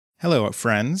Hello,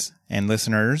 friends and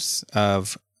listeners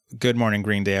of Good Morning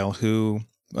Greendale who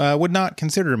would not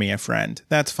consider me a friend.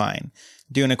 That's fine.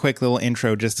 Doing a quick little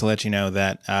intro just to let you know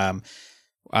that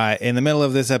in the middle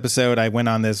of this episode, I went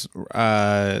on this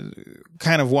kind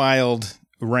of wild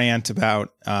rant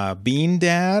about Bean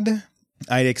Dad.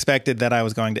 I expected that I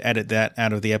was going to edit that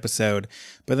out of the episode,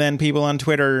 but then people on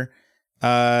Twitter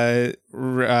voted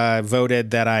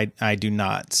that I do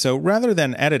not. So rather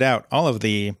than edit out all of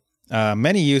the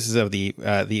many uses of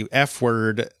the F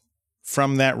word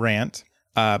from that rant,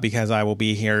 because I will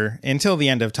be here until the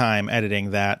end of time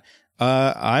editing that,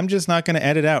 I'm just not going to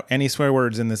edit out any swear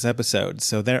words in this episode.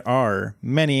 So there are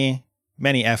many,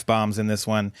 many F-bombs in this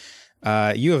one.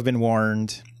 You have been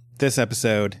warned. This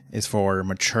episode is for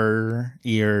mature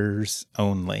ears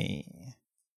only.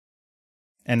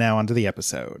 And now onto the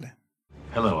episode.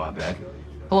 Hello, Abed.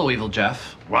 Hello, Evil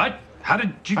Jeff. What? How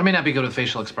did you... I may not be good with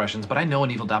facial expressions, but I know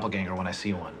an evil doppelganger when I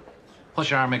see one.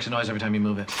 Plus, your arm makes a noise every time you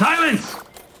move it. Silence!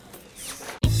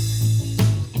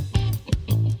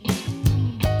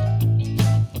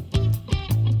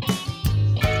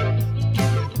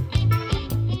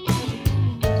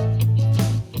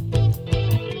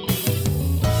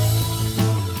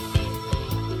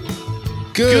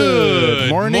 Good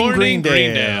morning,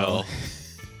 Greendale.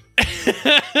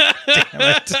 Damn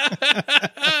it.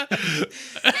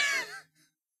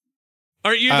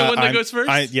 Aren't you the one that goes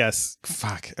first? Yes.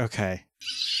 Fuck. Okay.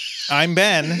 I'm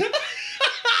Ben.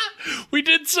 We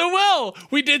did so well.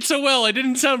 I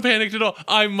didn't sound panicked at all.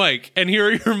 I'm Mike, and here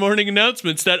are your morning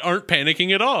announcements that aren't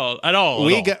panicking at all.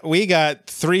 We got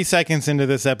 3 seconds into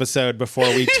this episode before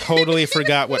we totally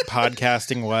forgot what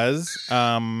podcasting was.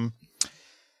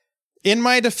 In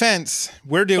my defense,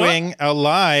 we're doing a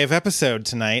live episode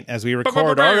tonight as we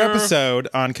record our episode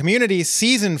on Community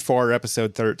Season 4,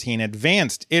 Episode 13,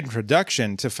 Advanced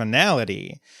Introduction to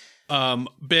Finality.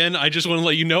 Ben, I just want to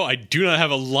let you know I do not have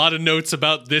a lot of notes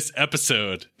about this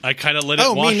episode. I kind of let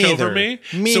it wash over me.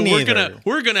 So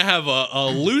we're gonna have a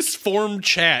loose form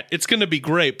chat. It's gonna be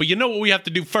great. But you know what we have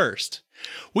to do first?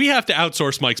 We have to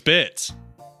outsource Mike's bits.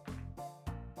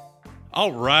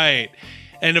 All right.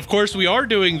 And of course, we are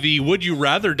doing the Would You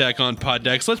Rather deck on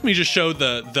Poddex. Let me just show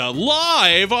the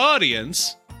live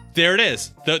audience. There it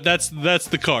is. That's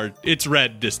the card. It's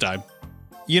red this time.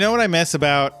 You know what I miss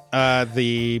about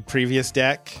the previous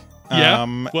deck? Yeah.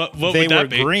 What they would that were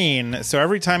be? Green, so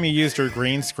every time you used your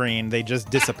green screen, they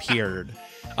just disappeared.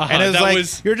 And it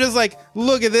was you're just like,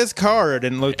 look at this card,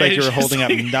 and it looked like you were holding up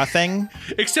nothing.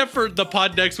 Except for the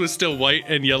Poddex was still white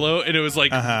and yellow, and it was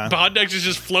like Poddex is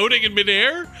just floating in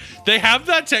midair. They have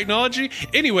that technology.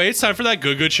 Anyway, it's time for that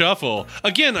good shuffle.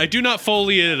 Again, I do not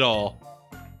Foley it at all.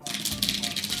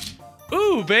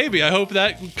 Ooh, baby, I hope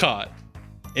that caught.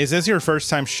 Is this your first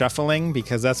time shuffling?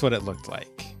 Because that's what it looked like.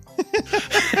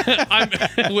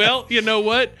 Well, you know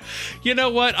what?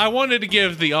 I wanted to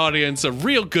give the audience a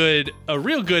real good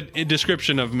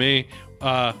description of me.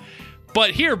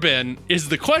 But here, Ben, is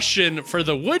the question for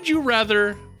the Would You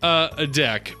Rather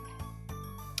deck.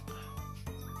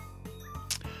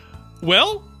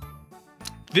 Well,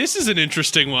 this is an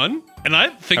interesting one, and I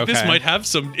think this might have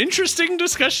some interesting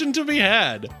discussion to be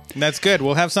had. That's good.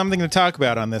 We'll have something to talk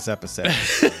about on this episode.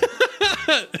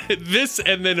 This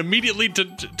and then immediately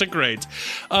to grades.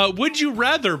 Would you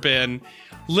rather, Ben,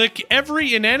 lick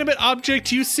every inanimate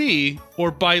object you see,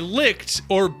 or be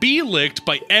licked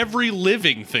by every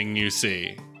living thing you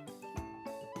see?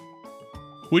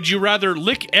 Would you rather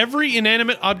lick every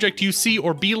inanimate object you see,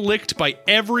 or be licked by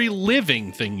every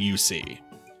living thing you see?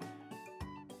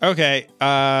 Okay,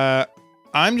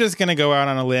 I'm just gonna go out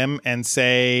on a limb and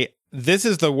say this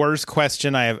is the worst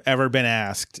question I have ever been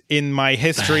asked in my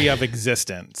history of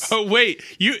existence. Oh, wait.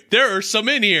 There are some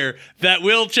in here that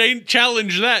will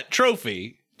challenge that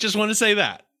trophy. Just want to say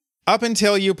that. Up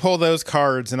until you pull those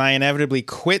cards and I inevitably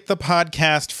quit the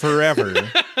podcast forever.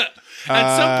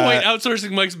 At some point,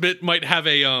 outsourcing Mike's bit might have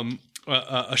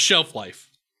a shelf life.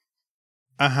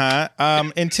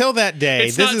 Until that day,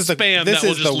 it's this not is spam that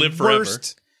will just live forever.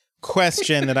 Worst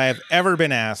question that I have ever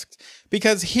been asked.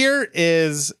 Because here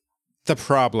is the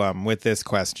problem with this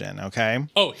question, okay?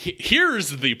 Oh, here's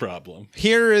the problem.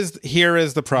 Here is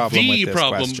the problem with this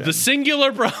question. The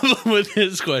singular problem with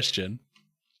this question.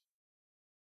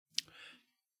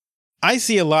 I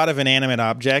see a lot of inanimate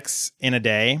objects in a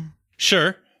day.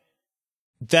 Sure.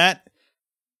 That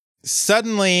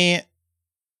suddenly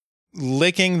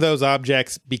licking those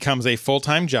objects becomes a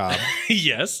full-time job.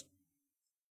 Yes.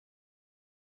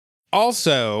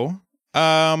 Also,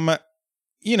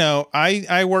 you know,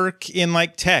 I work in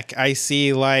like tech. I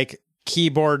see like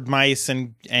keyboard mice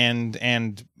and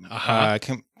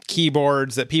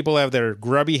keyboards, that people have their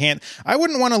grubby hand. I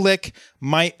wouldn't want to lick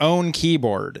my own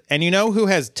keyboard. And you know who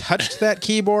has touched that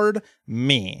keyboard?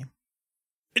 Me.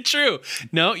 True.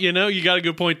 No, you got a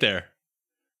good point there.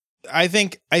 I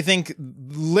think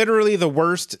literally the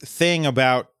worst thing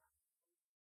about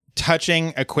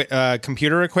touching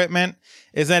computer equipment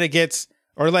is that it gets,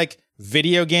 or like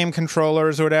video game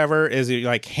controllers or whatever, is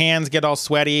like hands get all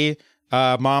sweaty,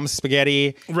 mom's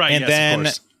spaghetti. Right. And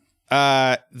yes,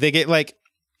 then they get like,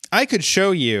 I could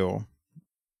show you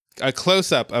a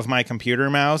close up of my computer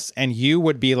mouse and you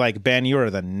would be like, Ben, you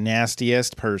are the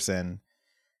nastiest person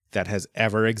that has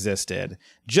ever existed,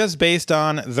 just based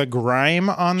on the grime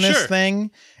on this thing.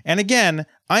 And again,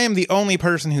 I am the only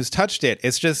person who's touched it.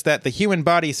 It's just that the human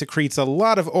body secretes a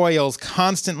lot of oils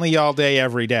constantly all day,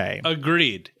 every day.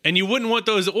 Agreed. And you wouldn't want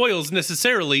those oils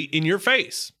necessarily in your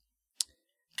face.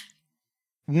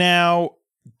 Now,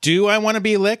 do I want to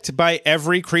be licked by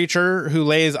every creature who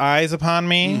lays eyes upon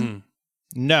me? Mm-hmm.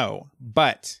 No,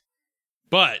 but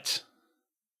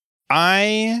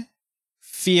I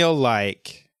feel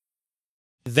like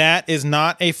that is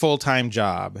not a full-time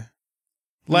job.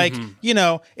 Like,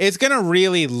 it's going to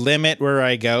really limit where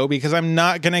I go because I'm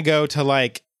not going to go to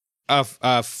like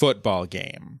a football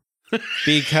game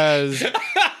because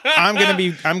I'm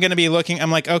going to be looking.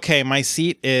 I'm like, okay, my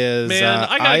seat is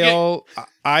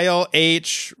aisle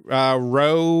H,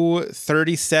 row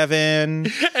 37.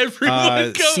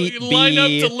 Everyone go seat line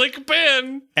B. up to lick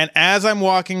Ben. And as I'm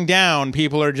walking down,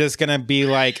 people are just going to be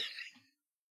like,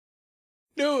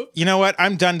 no. You know what?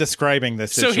 I'm done describing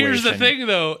this situation. So here's the thing,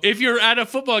 though. If you're at a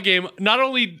football game, not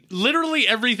only literally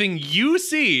everything you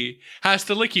see has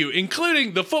to lick you,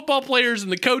 including the football players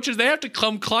and the coaches, they have to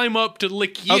climb up to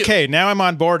lick you. Okay, now I'm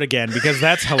on board again because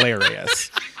that's hilarious.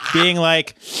 Being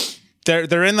like,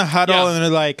 they're in the huddle and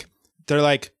they're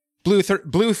like blue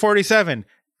 47,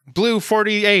 blue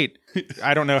 48.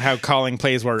 I don't know how calling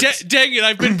plays works. Dang it!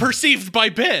 I've been perceived by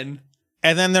Ben.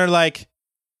 And then they're like,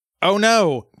 oh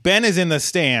no, Ben is in the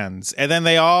stands. And then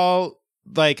they all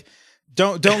like,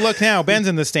 don't look now. Ben's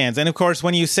in the stands. And of course,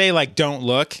 when you say like, don't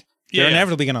look, they're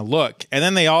inevitably going to look. And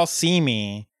then they all see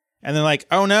me and they're like,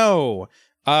 oh no,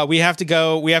 we have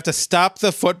to stop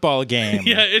the football game.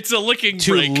 Yeah. It's a licking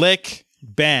to break. lick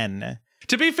Ben.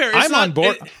 To be fair, I'm on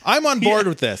board. I'm on board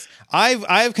with this.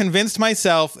 I've convinced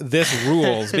myself this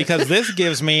rules because this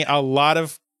gives me a lot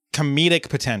of comedic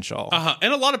potential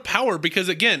and a lot of power because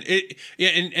again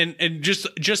and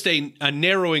just a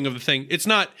narrowing of the thing. It's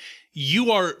not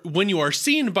when you are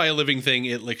seen by a living thing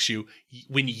it licks you.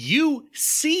 When you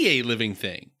see a living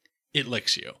thing it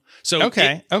licks you. So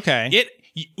okay it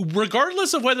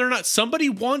regardless of whether or not somebody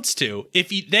wants to,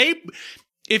 if you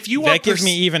that gives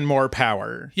me even more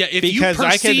power. Yeah, if you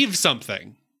perceive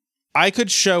something, I could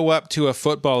show up to a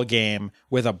football game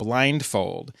with a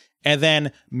blindfold and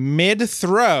then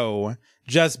mid-throw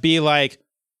just be like,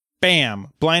 bam,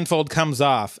 blindfold comes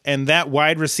off. And that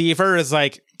wide receiver is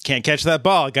like, can't catch that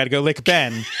ball. Got to go lick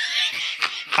Ben.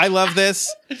 I love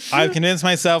this. I've convinced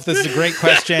myself this is a great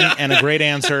question and a great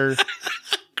answer.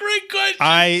 Great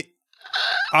question.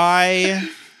 I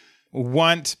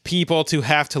want people to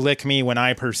have to lick me when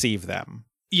I perceive them.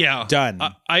 Yeah. Done.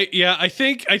 I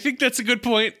think that's a good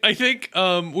point. I think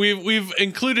we've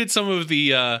included some of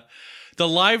the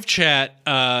live chat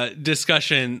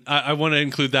discussion. I want to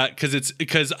include that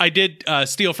because I did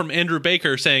steal from Andrew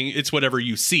Baker saying it's whatever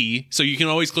you see, so you can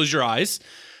always close your eyes,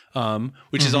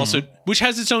 which is also which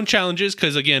has its own challenges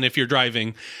because again, if you're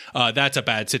driving, that's a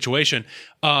bad situation.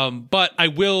 But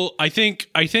I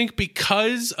think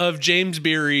because of James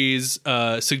Beery's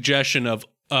suggestion of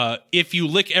if you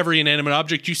lick every inanimate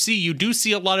object you do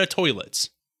see a lot of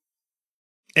toilets.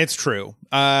 It's true.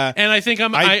 And I think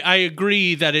I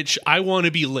agree that I want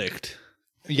to be licked.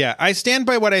 Yeah, I stand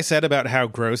by what I said about how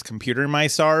gross computer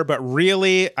mice are, but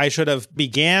really I should have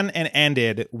began and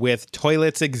ended with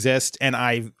toilets exist and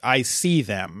I see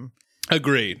them.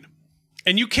 Agreed.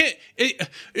 And you can't,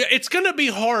 it's going to be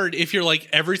hard if you're like,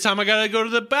 every time I got to go to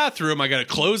the bathroom, I got to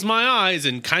close my eyes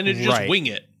and kind of just wing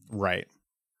it. Right.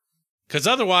 Because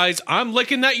otherwise I'm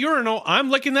licking that urinal, I'm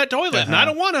licking that toilet, and I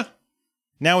don't want to.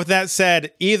 Now, with that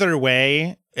said, either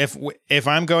way, if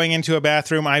I'm going into a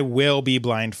bathroom, I will be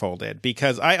blindfolded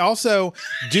because I also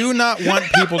do not want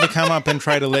people to come up and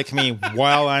try to lick me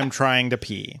while I'm trying to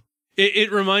pee.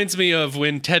 It reminds me of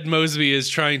when Ted Mosby is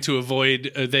trying to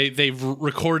avoid, they've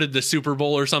recorded the Super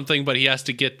Bowl or something, but he has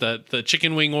to get the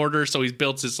chicken wing order, so he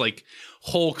builds this like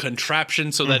whole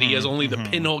contraption so that he has only the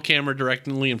pinhole camera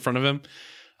directly in front of him.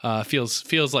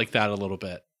 Feels like that a little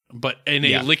bit, but in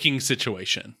a licking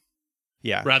situation.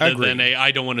 Yeah. Rather than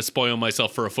I don't want to spoil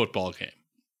myself for a football game.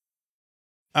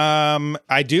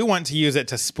 I do want to use it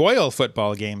to spoil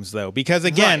football games, though, because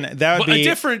again, that would be a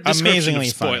different amazingly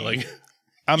of spoiling.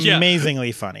 Funny.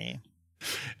 Amazingly funny.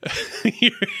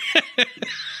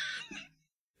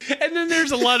 And then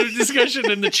there's a lot of discussion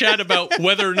in the chat about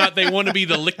whether or not they want to be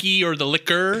the licky or the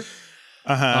liquor.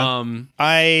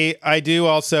 I do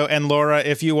also, and Laura,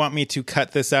 if you want me to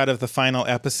cut this out of the final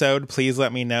episode, please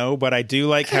let me know. But I do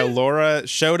like how Laura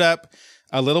showed up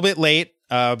a little bit late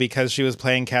because she was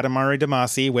playing Katamari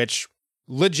Damacy, which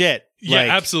legit,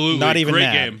 absolutely, not even great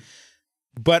mad. Game.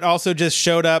 But also just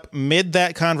showed up mid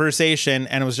that conversation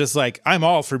and was just like, I'm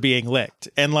all for being licked.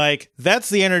 And like, that's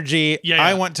the energy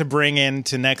I want to bring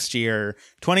into next year,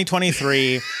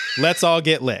 2023. Let's all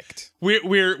get licked.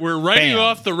 We're writing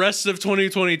off the rest of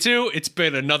 2022. It's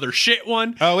been another shit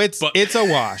one. Oh, it's a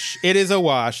wash. It is a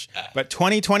wash. But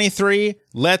 2023,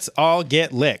 let's all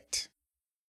get licked.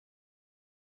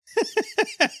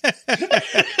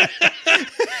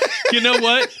 You know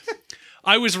what?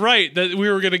 I was right that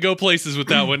we were going to go places with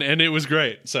that one, and it was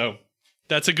great. So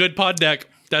that's a good pod deck.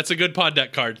 That's a good pod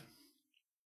deck card.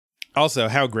 Also,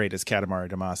 how great is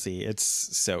Katamari Damacy? It's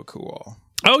so cool.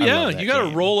 Oh, yeah. You got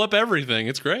to roll up everything.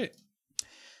 It's great.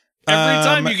 Every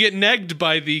time you get negged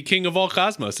by the king of all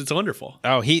cosmos, it's wonderful.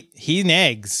 Oh, he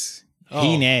negs. Oh.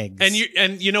 He negs.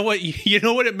 And you know what? You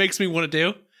know what it makes me want to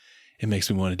do? It makes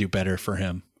me want to do better for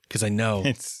him. Because I know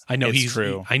he's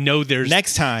true. I know there's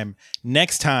next time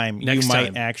you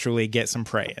might actually get some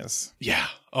praise. Yeah.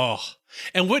 Oh,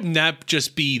 and wouldn't that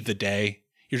just be the day?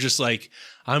 You're just like,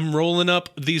 I'm rolling up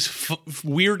these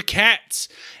weird cats,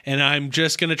 and I'm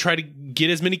just gonna try to get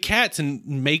as many cats and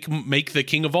make the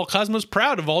king of all cosmos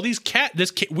proud of all these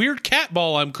weird cat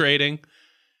ball I'm creating.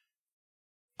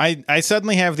 I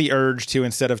suddenly have the urge to,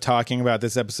 instead of talking about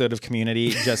this episode of Community,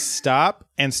 just stop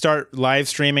and start live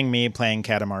streaming me playing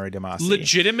Katamari Damacy.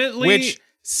 Legitimately? Which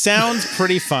sounds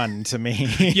pretty fun to me.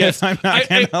 Yes, I'm not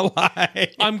going to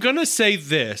lie. I'm going to say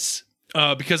this,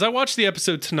 because I watched the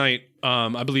episode tonight.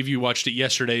 I believe you watched it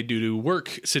yesterday due to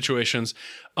work situations.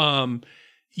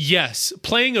 Yes,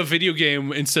 playing a video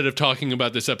game instead of talking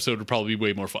about this episode would probably be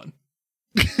way more fun.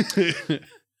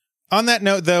 On that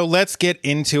note, though, let's get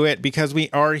into it because we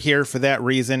are here for that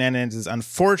reason, and it is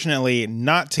unfortunately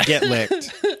not to get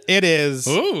licked. It is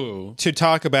to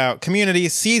talk about Community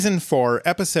Season 4,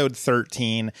 Episode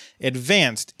 13,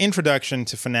 Advanced Introduction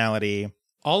to Finality.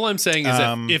 All I'm saying is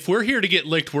that if we're here to get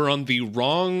licked, we're on the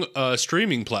wrong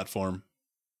streaming platform.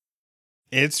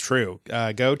 It's true.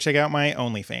 Go check out my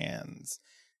OnlyFans.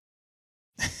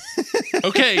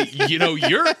 Okay, you're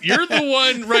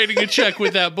the one writing a check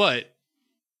with that butt.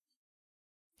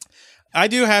 I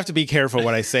do have to be careful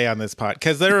what I say on this pod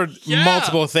because there are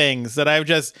multiple things that I've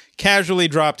just casually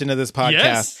dropped into this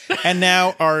podcast and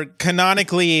now are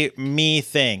canonically me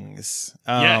things.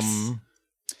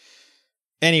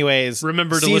 Anyways,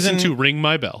 remember to listen to Ring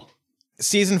My Bell.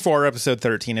 Season 4, Episode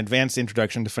 13, Advanced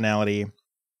Introduction to Finality.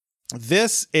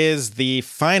 This is the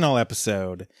final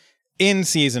episode in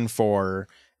Season 4.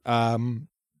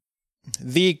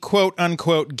 The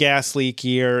quote-unquote gas leak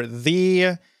year.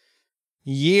 The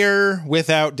year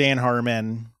without Dan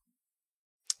Harmon,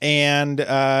 and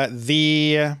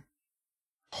the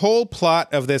whole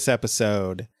plot of this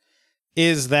episode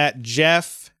is that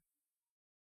Jeff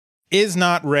is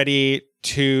not ready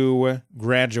to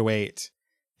graduate,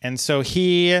 and so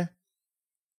he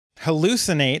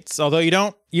hallucinates. Although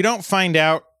you don't find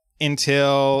out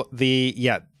until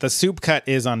the soup cut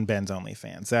is on Ben's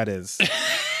OnlyFans. That is.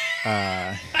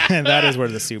 That is where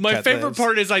the soup My favorite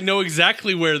part is I know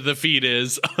exactly where the feed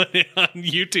is on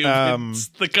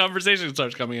YouTube. The conversation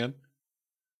starts coming in.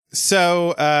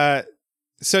 So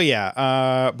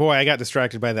yeah. Boy, I got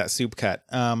distracted by that soup cut.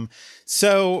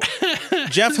 So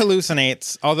Jeff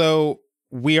hallucinates, although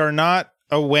we are not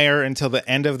aware until the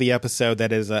end of the episode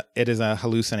that it is a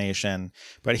hallucination.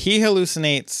 But he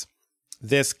hallucinates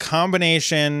this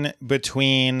combination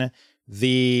between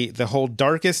the whole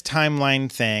Darkest Timeline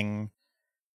thing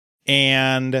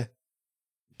and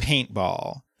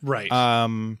paintball. Right.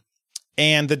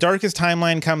 And the Darkest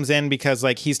Timeline comes in because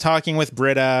like he's talking with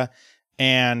Britta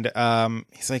and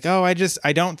he's like, "Oh, I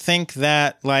don't think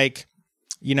that like,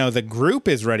 the group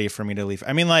is ready for me to leave."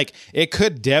 I mean, like it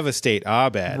could devastate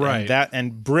Abed. Right.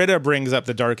 And Britta brings up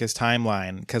the Darkest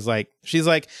Timeline because like she's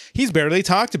like, he's barely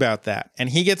talked about that. And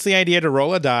he gets the idea to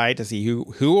roll a die to see who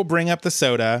will bring up the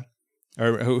soda.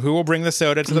 Or who will bring the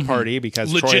soda to the party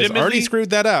because Troy has already screwed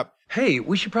that up. Hey,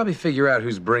 we should probably figure out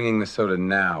who's bringing the soda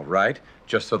now, right?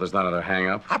 Just so there's not another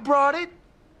hang-up. I brought it.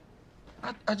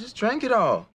 I just drank it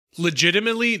all.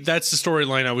 Legitimately, that's the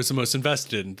storyline I was the most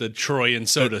invested in, the Troy and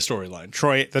soda storyline.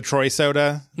 The Troy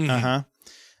soda.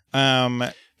 Mm-hmm.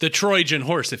 The Trojan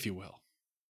horse, if you will.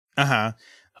 Uh-huh.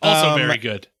 Also very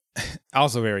good.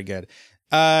 Also very good.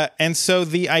 And so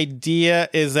the idea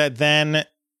is that then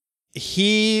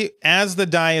as the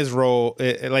die is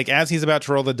as he's about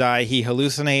to roll the die, he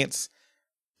hallucinates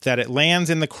that it lands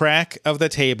in the crack of the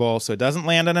table, so it doesn't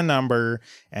land on a number,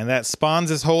 and that spawns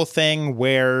this whole thing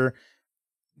where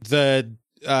the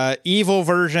evil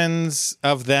versions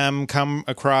of them come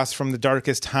across from the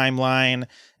darkest timeline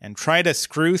and try to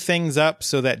screw things up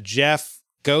so that Jeff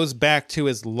goes back to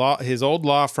his old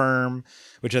law firm,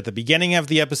 which at the beginning of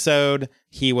the episode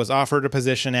he was offered a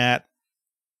position at,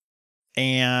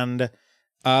 and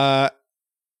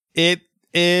it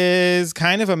is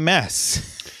kind of a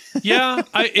mess. Yeah,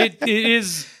 it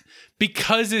is,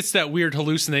 because it's that weird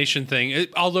hallucination thing.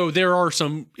 Although there are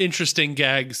some interesting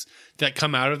gags that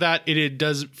come out of that, it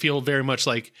does feel very much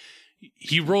like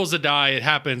he rolls a die, it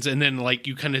happens, and then like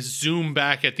you kind of zoom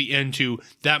back at the end to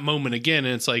that moment again,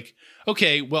 and it's like,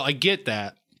 okay, well, I get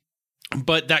that.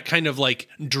 But that kind of like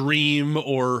dream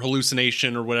or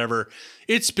hallucination or whatever,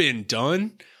 it's been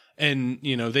done. And,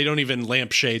 they don't even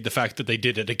lampshade the fact that they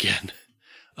did it again.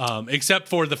 Except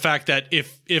for the fact that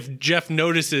if Jeff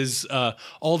notices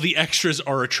all the extras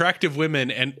are attractive women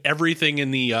and everything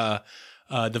in the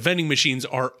vending machines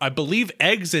are, I believe,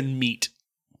 eggs and meat.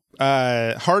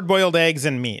 Hard-boiled eggs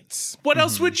and meats. What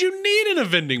else would you need in a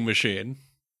vending machine?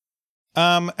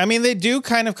 They do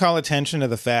kind of call attention to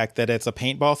the fact that it's a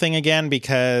paintball thing again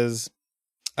because,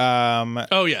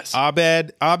 oh yes,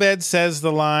 Abed says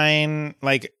the line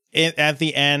at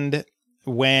the end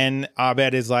when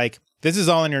Abed is like, "This is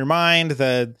all in your mind.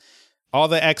 All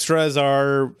the extras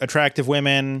are attractive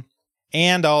women,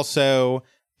 and also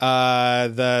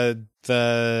the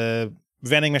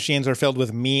vending machines are filled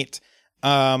with meat."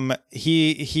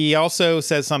 He also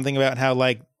says something about how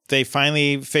they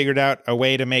finally figured out a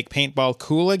way to make paintball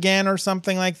cool again or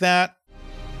something like that.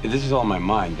 If this is all in my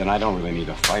mind, then I don't really need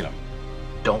to fight him.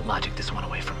 Don't logic this one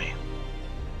away from me.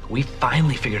 We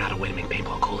finally figured out a way to make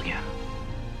paintball cool again.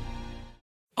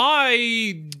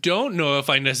 I don't know if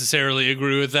I necessarily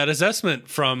agree with that assessment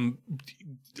from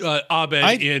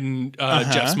Abed in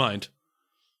Jeff's mind.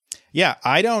 Yeah,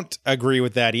 I don't agree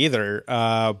with that either.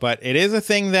 But it is a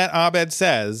thing that Abed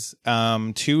says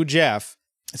to Jeff.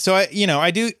 So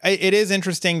I do. It is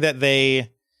interesting that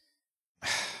they.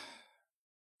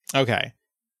 Okay.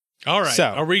 All right. So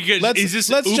are we good? Is this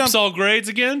oops all grades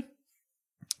again?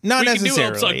 Not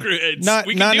necessarily. Not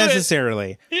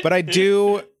necessarily. But I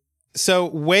do. So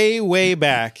way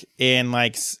back in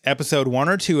episode 1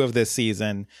 or 2 of this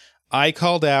season, I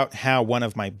called out how one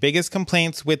of my biggest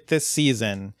complaints with this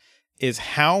season is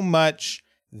how much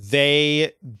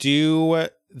they do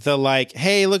the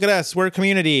hey, look at us, we're a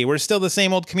community. We're still the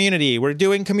same old community. We're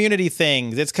doing community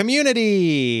things. It's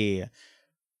community.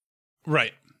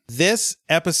 Right. This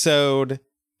episode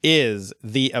is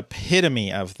the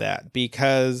epitome of that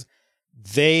because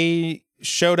they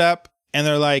showed up and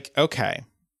they're like, okay,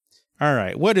 all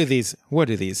right, what do these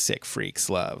sick freaks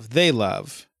love? They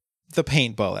love the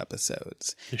paintball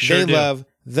episodes. They love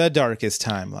the darkest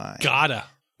timeline.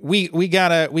 We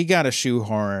gotta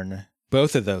shoehorn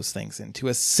both of those things into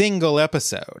a single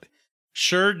episode.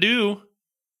 Sure do.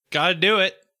 Gotta do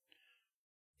it.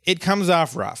 It comes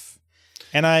off rough.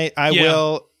 And I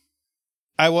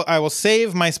will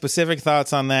save my specific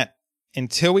thoughts on that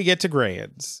until we get to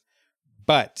grades.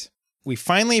 But we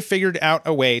finally figured out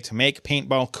a way to make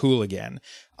paintball cool again.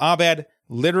 Abed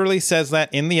literally says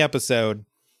that in the episode,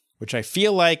 which I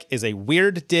feel like is a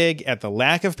weird dig at the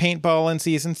lack of paintball in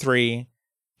season 3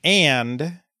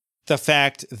 and the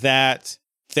fact that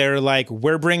they're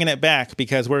we're bringing it back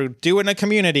because we're doing a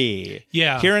community.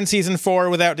 Yeah. Here in season 4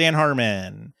 without Dan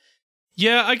Harmon.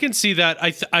 Yeah, I can see that.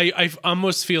 I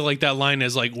almost feel like that line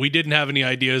is we didn't have any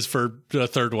ideas for the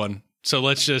third one, so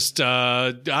let's just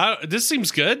this seems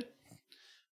good.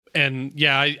 And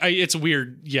yeah, it's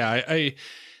weird. Yeah,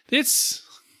 it's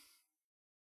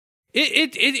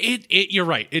you're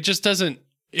right. It just doesn't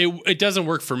it doesn't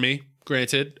work for me.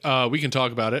 Granted, we can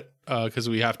talk about it because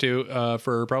we have to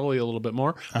for probably a little bit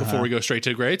more before we go straight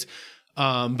to grades.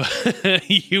 But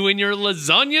you and your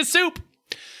lasagna soup.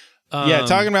 Yeah,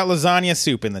 talking about lasagna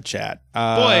soup in the chat. Boy,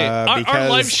 our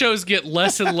live shows get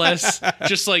less and less.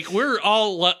 Just we're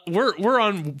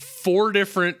on 4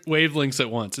 different wavelengths at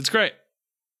once. It's great.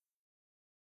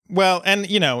 Well, and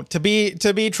to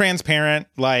be transparent,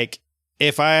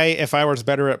 if I was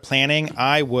better at planning,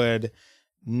 I would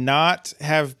not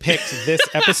have picked this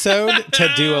episode to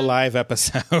do a live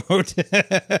episode.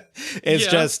 It's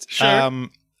just sure.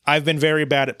 I've been very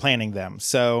bad at planning them.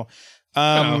 So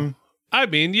I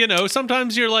mean,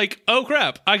 sometimes you're like, oh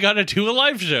crap, I gotta do a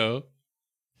live show.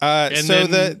 And so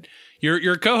then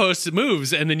your co-host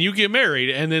moves, and then you get married,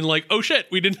 and then like, oh shit,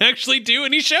 we didn't actually do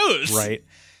any shows. Right.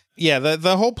 Yeah,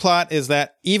 the whole plot is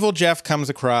that evil Jeff comes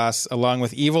across along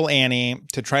with evil Annie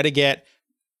to try to get...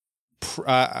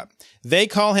 they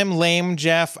call him Lame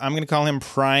Jeff. I'm going to call him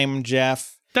Prime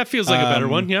Jeff. That feels like a better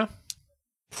one, yeah.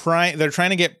 They're trying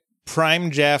to get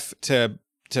Prime Jeff to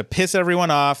piss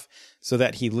everyone off so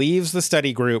that he leaves the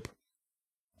study group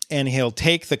and he'll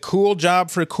take the cool job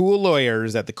for cool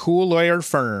lawyers at the cool lawyer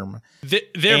firm. They're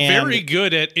very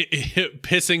good at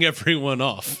pissing everyone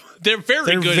off. They're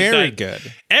very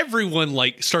good. Everyone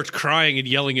like starts crying and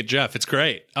yelling at Jeff. It's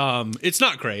great. It's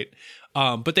not great,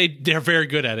 but they're very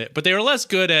good at it. But they are less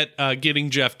good at getting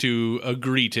Jeff to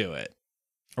agree to it.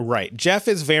 Right. Jeff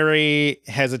is very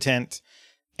hesitant,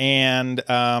 and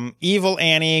evil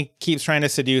Annie keeps trying to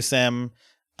seduce him.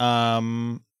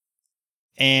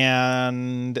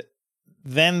 And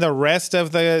then the rest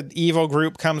of the evil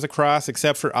group comes across,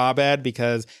 except for Abed,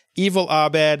 because evil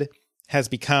Abed has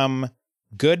become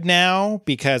good now,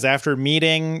 because after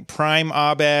meeting Prime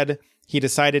Abed, he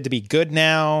decided to be good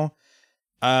now.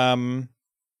 Yeah,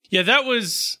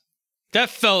 that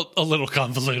felt a little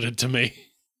convoluted to me.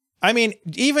 I mean,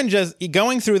 even just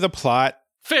going through the plot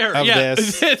of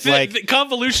this, like,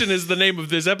 convolution is the name of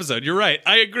this episode. You're right.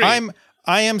 I agree.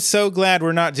 I am so glad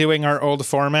we're not doing our old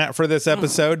format for this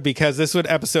episode, because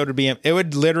it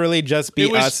would literally just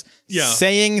be us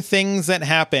saying things that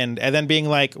happened and then being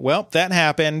like, well, that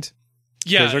happened.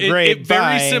 Yeah, those are great. It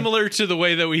very similar to the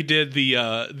way that we did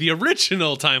the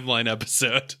original timeline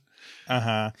episode.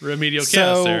 Remedial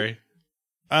Chaos Theory.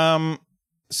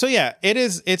 So yeah,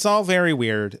 it's all very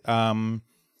weird. Evil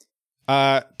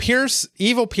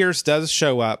Pierce does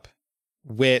show up,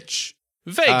 which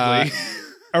vaguely.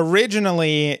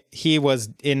 Originally, he was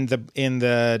in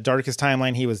the Darkest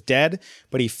Timeline. He was dead,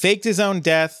 but he faked his own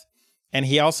death, and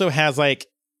he also has like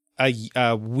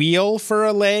a wheel for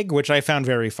a leg, which I found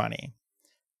very funny.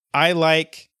 I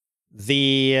like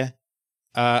the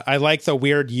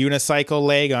weird unicycle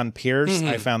leg on Pierce.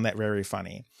 I found that very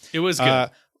funny. It was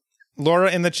good.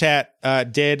 Laura in the chat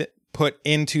did put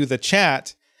into the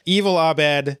chat, evil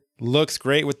Abed looks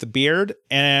great with the beard,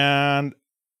 and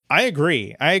I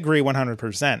agree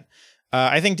 100%.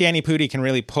 I think Danny Pudi can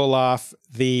really pull off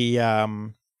the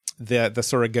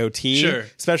sort of goatee, sure,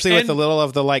 especially with a little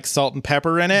of the like salt and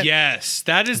pepper in it. Yes,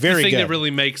 that is the thing that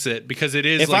really makes it, because it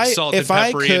is salt and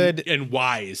peppery and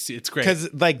wise. It's great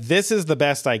because like this is the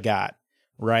best I got,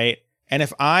 right? And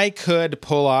if I could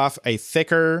pull off a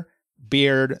thicker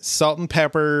beard, salt and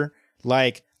pepper,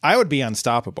 like I would be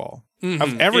unstoppable.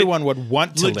 Everyone would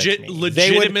want to lick me.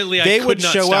 Legitimately, they would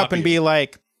show up and be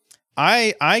like,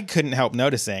 I couldn't help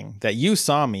noticing that you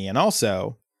saw me, and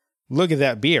also look at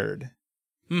that beard.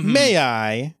 May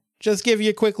I just give you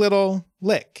a quick little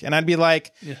lick? And I'd be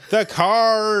like, the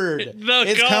card,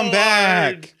 it's come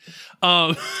back.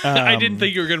 I didn't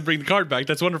think you were going to bring the card back.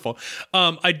 That's wonderful.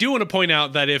 I do want to point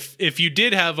out that if you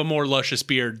did have a more luscious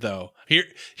beard, though,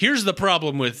 here's the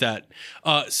problem with that.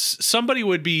 Somebody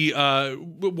would be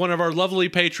one of our lovely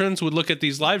patrons would look at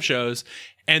these live shows,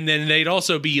 and then they'd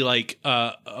also be like,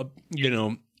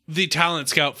 the talent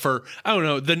scout for, I don't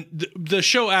know, the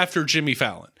show after Jimmy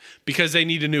Fallon, because they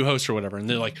need a new host or whatever, and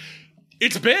they're like,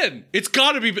 it's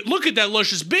got to be, look at that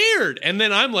luscious beard, and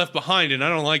then I'm left behind, and I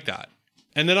don't like that.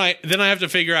 And then I have to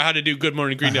figure out how to do Good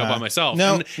Morning Greendale by myself.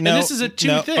 And this is a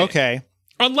thing. Okay.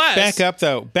 Unless back up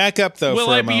though. Will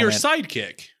for I a be moment. your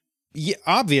sidekick? Yeah,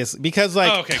 obviously, because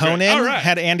like Conan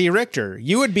had Andy Richter.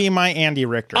 You would be my Andy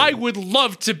Richter. I would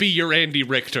love to be your Andy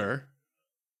Richter.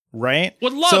 Right?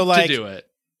 Would love to do it.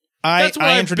 That's what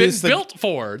I've been built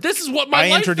for. This is what my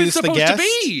life is supposed to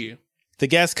be. The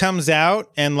guest comes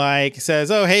out and like says,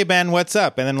 "Oh, hey Ben, what's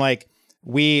up?" And then like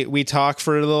we talk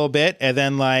for a little bit, and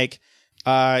then like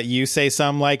you say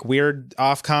some like weird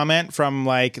off comment from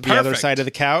like the other side of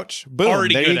the couch. Boom,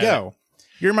 already there you go.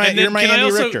 You're my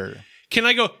Andy Richter. Can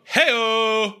I go,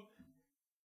 hey-oh?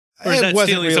 Or is that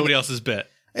stealing somebody else's bit?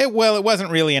 It wasn't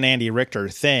really an Andy Richter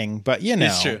thing, but you know.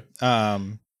 It's true.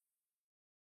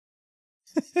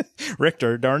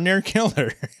 Richter darn near killed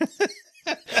her.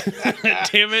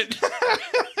 Damn it.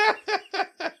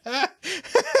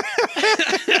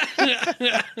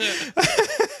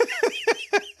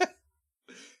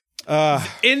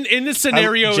 In the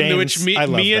scenario in which me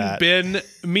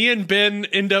and Ben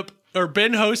end up, or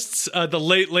Ben hosts the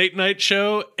late night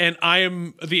show, and I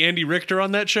am the Andy Richter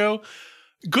on that show,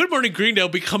 Good Morning Greendale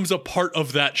becomes a part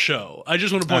of that show. I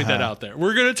just want to point that out there.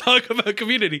 We're going to talk about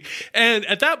Community, and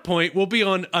at that point, we'll be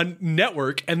on a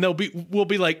network, and we'll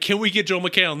be like, "Can we get Joel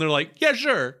McHale?" And they're like, "Yeah,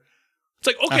 sure." It's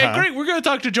like, okay, great. We're going to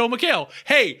talk to Joel McHale.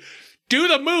 Hey, Do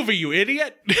the movie, you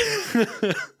idiot.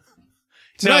 Tonight,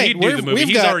 no, he'd do the movie.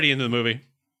 He's already in the movie.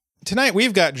 Tonight,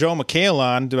 we've got Joel McHale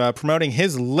on promoting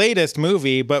his latest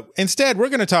movie, but instead, we're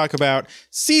going to talk about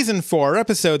Season 4,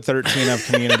 Episode 13 of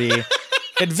Community,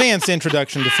 Advanced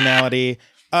Introduction to Finality.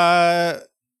 Mr.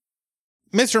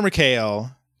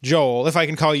 McHale, Joel, if I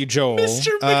can call you Joel. Mr.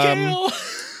 McHale.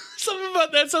 Something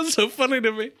about that sounds so funny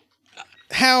to me.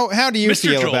 How do you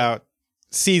Mr. feel Joel. about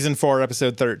Season 4,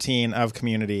 Episode 13 of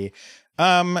Community?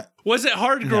 Was it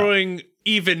hard growing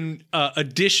even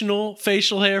additional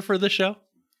facial hair for the show?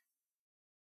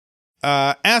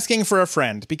 Asking for a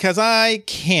friend, because I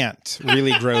can't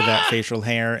really grow that facial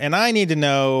hair, and I need to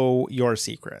know your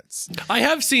secrets. I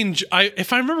have seen,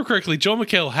 if I remember correctly, Joel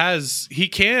McHale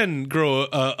can grow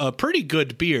a pretty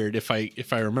good beard, if I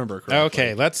remember correctly.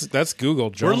 Okay, let's Google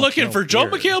Joel. We're looking McHale for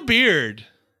Joel beard. McHale beard.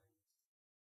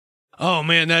 Oh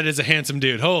man, that is a handsome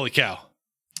dude. Holy cow.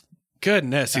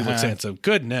 Goodness, he looks handsome.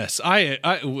 Goodness.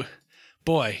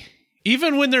 Boy.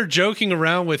 Even when they're joking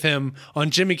around with him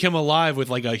on Jimmy Kimmel Live with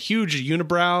like a huge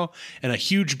unibrow and a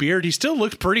huge beard, he still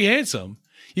looks pretty handsome.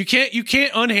 You can't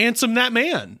unhandsome that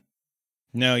man.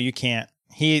 No, you can't.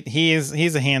 He's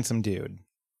a handsome dude.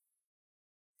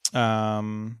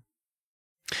 Yes,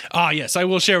 I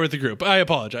will share with the group. I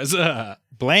apologize.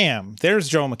 Blam. There's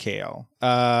Joel McHale.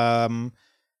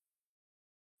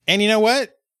 And you know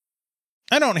what?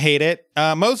 I don't hate it.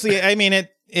 Mostly, I mean,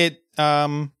 it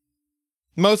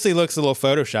mostly looks a little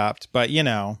photoshopped, but you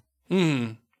know.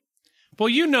 Well,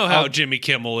 you know how Jimmy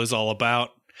Kimmel is all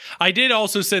about. I did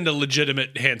also send a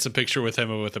legitimate handsome picture with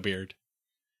him with a beard.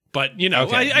 But, you know,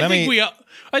 okay, I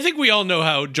think we all know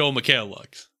how Joel McHale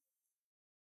looks.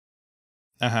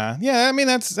 Yeah, I mean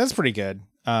that's pretty good.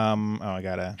 I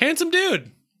gotta handsome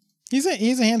dude. He's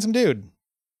a handsome dude.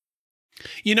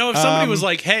 You know, if somebody was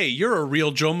like, "Hey, you're a real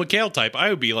Joel McHale type,"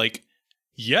 I would be like,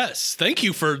 "Yes, thank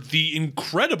you for the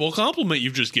incredible compliment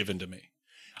you've just given to me.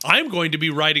 I'm going to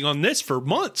be writing on this for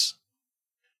months."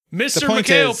 Mr.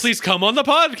 McHale, please come on the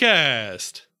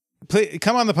podcast. Please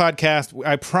come on the podcast.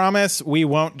 I promise we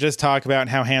won't just talk about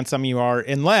how handsome you are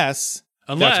unless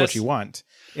that's what you want.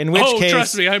 In which case,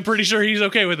 trust me, I'm pretty sure he's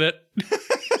okay with it.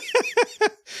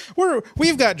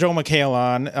 We've got Joel McHale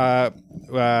on,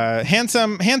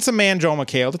 handsome man Joel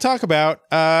McHale, to talk about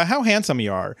how handsome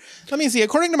you are. Let me see.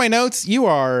 According to my notes, you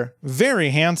are very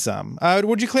handsome.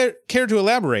 Would you care to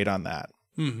elaborate on that?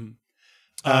 Mm-hmm.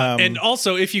 And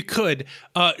also, if you could,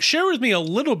 share with me a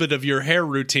little bit of your hair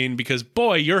routine, because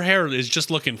boy, your hair is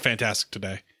just looking fantastic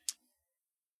today.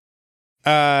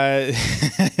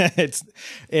 It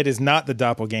is not the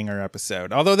doppelganger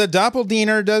episode, although the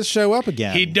doppelganger does show up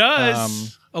again. He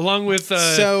does, along with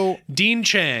Dean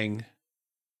Chang.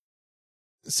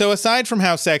 So aside from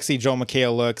how sexy Joel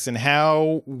McHale looks and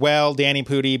how well Danny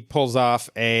Pudi pulls off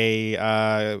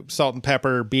a salt and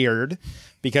pepper beard,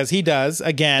 because he does,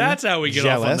 again, that's how we get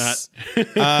jealous.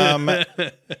 Off on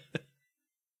that.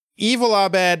 Evil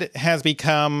Abed has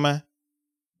become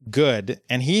good,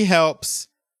 and he helps.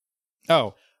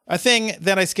 Oh, a thing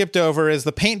that I skipped over is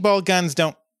the paintball guns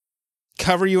don't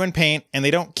cover you in paint, and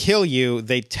they don't kill you.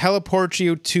 They teleport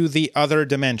you to the other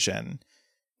dimension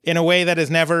in a way that is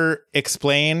never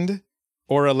explained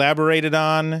or elaborated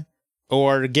on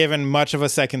or given much of a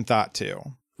second thought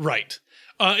to. Right.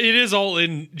 It is all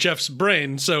in Jeff's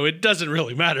brain, so it doesn't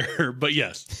really matter, but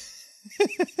yes.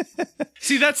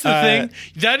 See, that's the thing.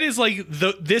 That is like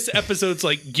this episode's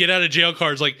like get out of jail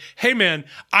cards. Like, hey man,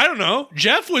 I don't know.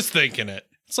 Jeff was thinking it.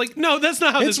 It's like, no, that's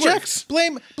not how this works.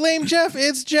 Blame Jeff.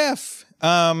 It's Jeff.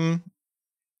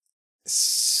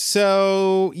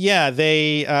 So yeah,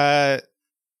 they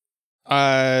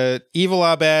Evil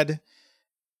Abed.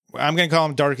 I'm gonna call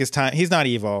him Darkest Time. He's not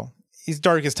evil. He's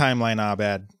Darkest Timeline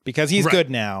Abed, because he's good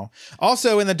now.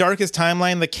 Also, in the Darkest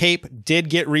Timeline, the cape did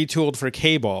get retooled for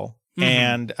cable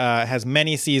and has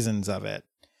many seasons of it,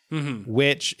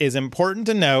 which is important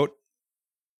to note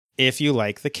if you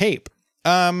like the cape.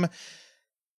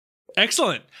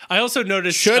 Excellent. I also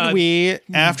noticed... Should we,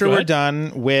 after we're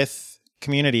done with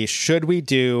Community, should we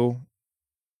do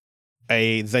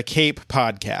the Cape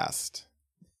podcast?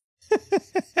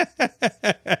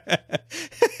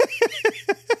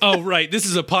 Oh, right. This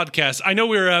is a podcast. I know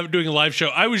we were doing a live show.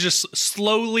 I was just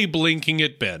slowly blinking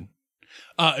at Ben.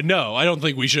 No, I don't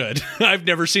think we should. I've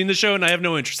never seen the show and I have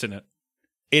no interest in it.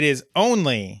 It is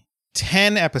only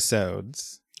 10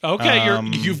 episodes. Okay,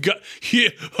 you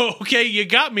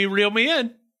got me. Reel me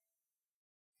in.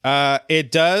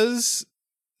 It does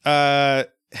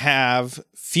have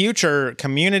future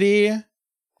Community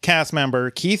cast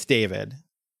member Keith David.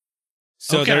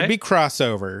 So there'd be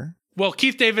crossover. Well,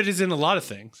 Keith David is in a lot of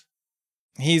things.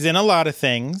 He's in a lot of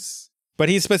things. but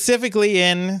he's specifically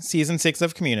in season 6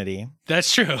 of Community.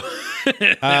 That's true.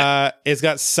 It's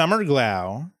got Summer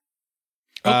Glau.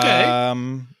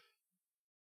 Okay.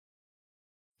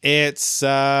 It's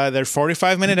they're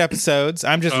 45-minute episodes.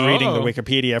 I'm just reading the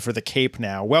Wikipedia for The Cape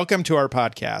now. Welcome to our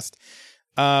podcast.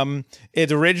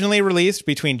 It originally released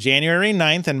between January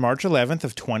 9th and March 11th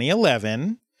of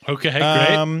 2011. Okay,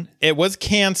 great. It was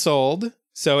canceled,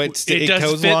 so it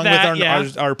goes along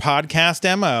with our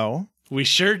podcast MO. We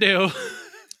sure do.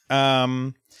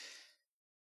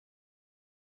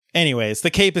 Anyways, the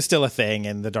Cape is still a thing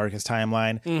in the Darkest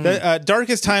Timeline. Mm-hmm. The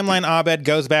Darkest Timeline Abed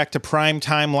goes back to Prime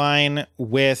Timeline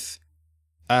with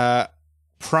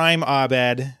Prime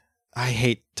Abed. I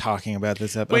hate talking about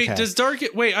this episode.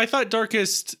 Wait, I thought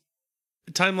Darkest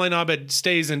Timeline Abed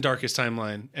stays in Darkest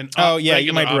Timeline. And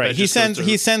you might be right. He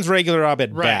sends regular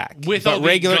Abed back. With all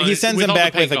regular, he sends him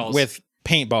back with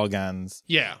paintball guns.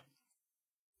 Yeah.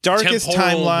 Darkest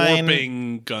Timeline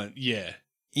warping gun. Yeah.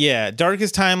 Yeah,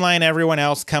 Darkest Timeline, everyone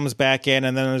else comes back in,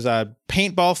 and then there's a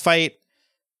paintball fight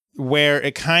where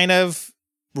it kind of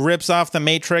rips off the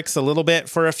Matrix a little bit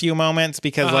for a few moments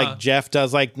because like Jeff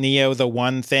does like Neo the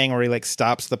one thing where he like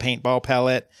stops the paintball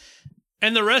pellet.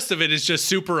 And the rest of it is just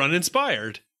super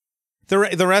uninspired.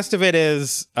 The rest of it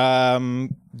is the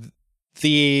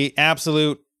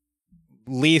absolute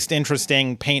least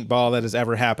interesting paintball that has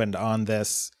ever happened on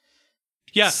this.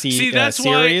 Yeah, that's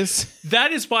series. Why.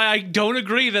 That is why I don't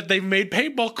agree that they've made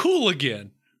paintball cool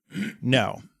again.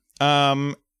 No,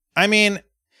 I mean,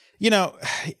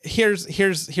 here's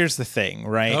the thing,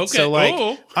 right? Okay. So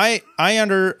like, I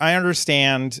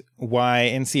understand why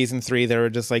in season 3 they were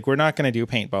just like, we're not going to do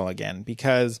paintball again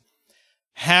because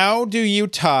how do you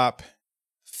top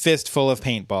Fistful of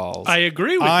Paintballs? I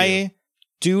agree with you. I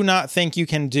do not think you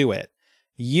can do it.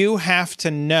 You have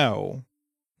to know.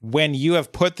 When you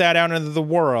have put that out into the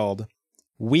world,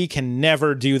 we can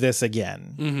never do this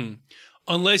again. Mm-hmm.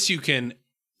 Unless you can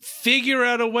figure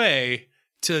out a way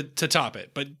to top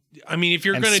it. But, I mean, if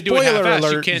you're going to do it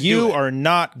half-assed, you can't do it. You are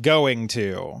not going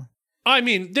to. I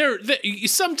mean,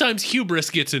 sometimes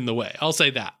hubris gets in the way. I'll say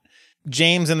that.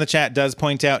 James in the chat does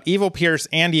point out Evil Pierce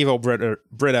and Evil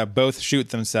Britta both shoot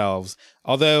themselves.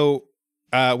 Although...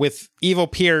 with Evil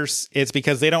Pierce, it's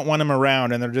because they don't want him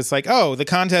around, and they're just like, oh, the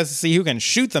contest to see who can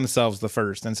shoot themselves the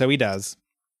first, and so he does.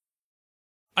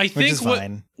 Which is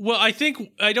fine. I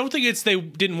don't think it's they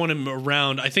didn't want him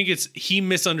around. I think it's he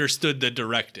misunderstood the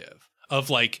directive of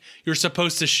like you're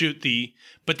supposed to shoot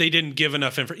but they didn't give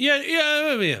enough information.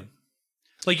 Yeah.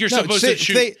 Like you're supposed to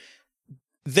shoot.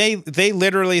 They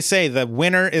literally say the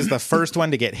winner is the first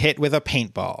one to get hit with a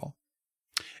paintball.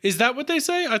 Is that what they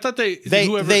say? I thought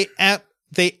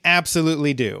They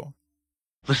absolutely do.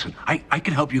 Listen, I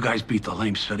can help you guys beat the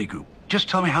lame study group. Just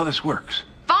tell me how this works.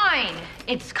 Fine.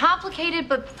 It's complicated,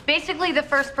 but basically the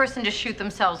first person to shoot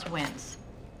themselves wins.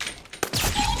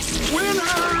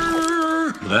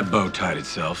 Winner! That bow tied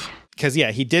itself. Because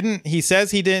he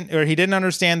says he didn't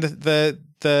understand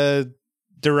the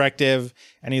directive,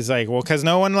 and he's like, well, because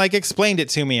no one like explained it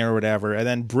to me or whatever. And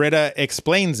then Britta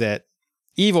explains it.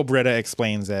 Evil Britta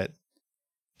explains it.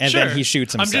 And then he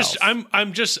shoots himself.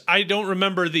 I don't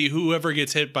remember whoever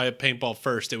gets hit by a paintball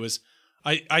first. It was,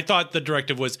 I thought the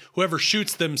directive was whoever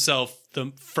shoots themselves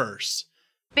first.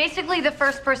 Basically, the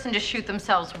first person to shoot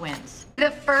themselves wins.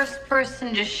 The first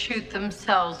person to shoot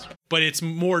themselves. But it's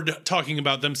more talking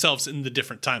about themselves in the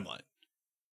different timeline.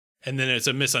 And then it's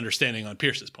a misunderstanding on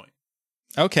Pierce's point.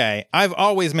 Okay. I've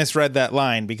always misread that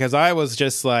line because I was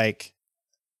just like,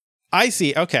 I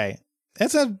see. Okay.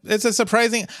 It's a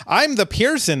surprising. I'm the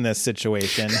Pierce in this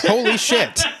situation. Holy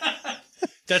shit.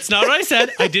 That's not what I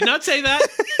said. I did not say that.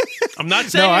 I'm not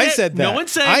saying I said that. No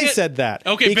one's saying it. I said that.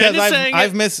 Okay, because Ben is saying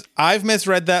I've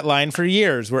misread that line for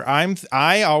years where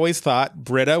I always thought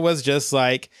Britta was just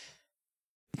like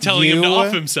telling him to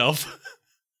off himself.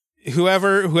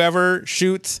 Whoever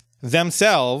shoots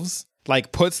themselves,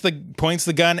 like points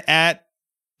the gun at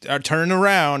or turn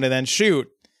around and then shoot,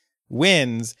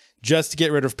 wins. Just to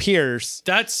get rid of Pierce.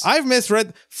 I've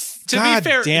misread. To be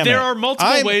fair, there are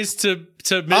multiple ways to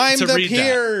read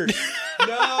Pierce. that.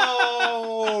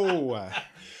 No.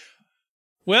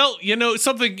 Well,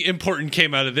 something important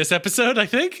came out of this episode, I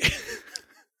think.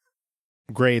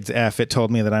 Grades F. It told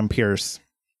me that I'm Pierce.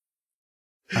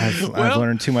 I've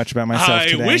learned too much about myself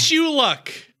today. I wish you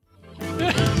luck.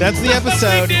 That's the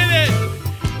episode. We did it.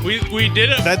 We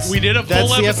did it. We did a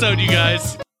full episode, you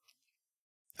guys.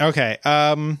 Okay.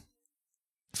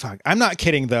 Fuck. I'm not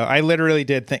kidding though. I literally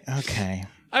did think. Okay.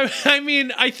 I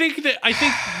mean, I think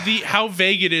how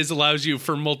vague it is allows you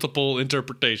for multiple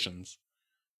interpretations.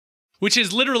 Which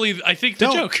is literally, I think,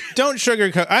 the joke. Don't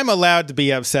sugarcoat. I'm allowed to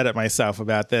be upset at myself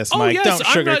about this, Mike. Yes, don't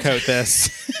sugarcoat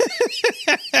this.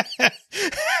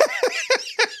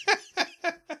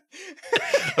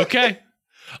 Okay.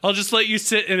 I'll just let you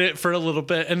sit in it for a little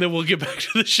bit, and then we'll get back to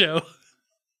the show.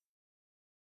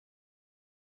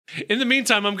 In the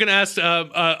meantime, I'm going to ask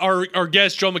our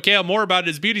guest, Joel McHale, more about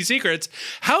his beauty secrets.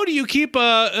 How do you keep,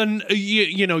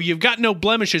 you've got no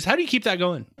blemishes. How do you keep that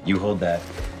going? You hold that.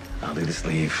 I'll do the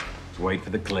sleeve. Just wait for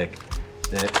the click.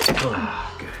 Good.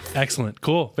 Excellent.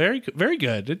 Cool. Very, very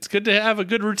good. It's good to have a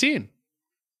good routine.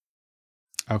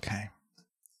 Okay.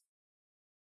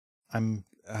 I'm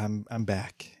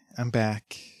back. I'm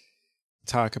back.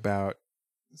 Talk about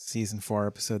season 4,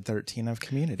 episode 13 of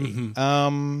Community.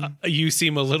 Mm-hmm. You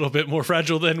seem a little bit more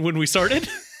fragile than when we started.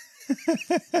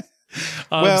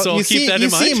 Well, so I'll keep that in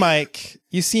mind.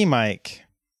 You see, Mike.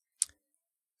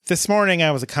 This morning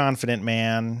I was a confident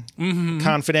man,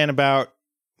 confident about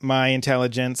my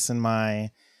intelligence and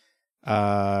my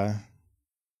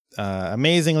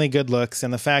amazingly good looks,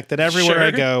 and the fact that everywhere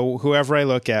I go, whoever I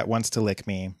look at wants to lick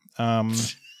me. And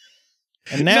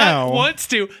now, not wants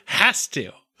to, has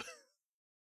to.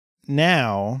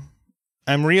 Now,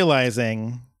 I'm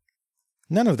realizing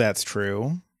none of that's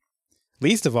true.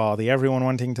 Least of all, the everyone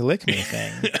wanting to lick me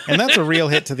thing. And that's a real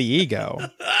hit to the ego.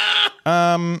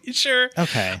 Sure.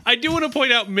 Okay. I do want to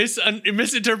point out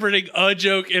misinterpreting a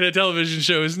joke in a television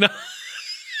show is not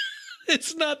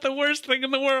it's not the worst thing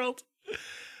in the world.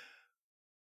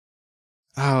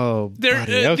 Oh,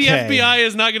 buddy, the FBI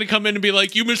is not going to come in and be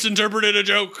like, you misinterpreted a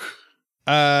joke.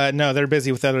 No, they're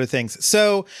busy with other things.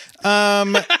 So,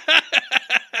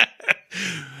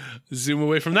 zoom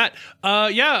away from that.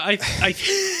 Yeah, I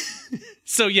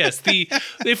so yes,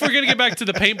 if we're going to get back to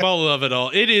the paintball of it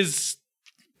all, it is.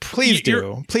 Please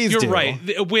do. You're right.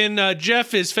 When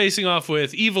Jeff is facing off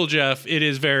with evil Jeff, it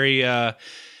is very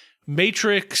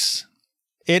Matrix.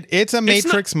 It's a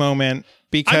Matrix moment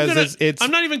because it's.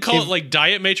 I'm not even calling it like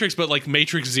Diet Matrix, but like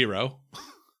Matrix Zero.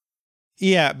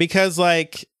 Yeah, because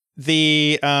like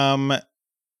the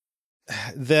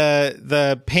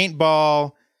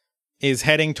paintball is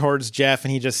heading towards Jeff,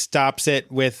 and he just stops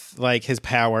it with like his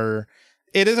power.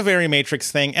 It is a very Matrix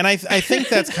thing, and I think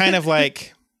that's kind of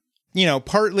like, you know,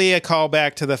 partly a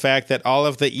callback to the fact that all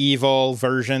of the evil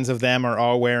versions of them are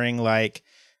all wearing like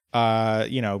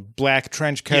black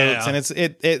trench coats, and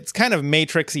it's kind of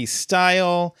Matrix-y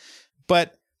style.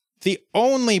 But the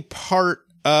only part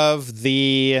of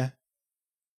the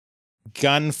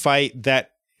gunfight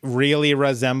that really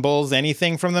resembles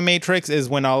anything from the Matrix is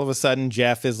when all of a sudden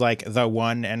Jeff is like the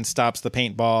one and stops the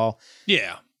paintball.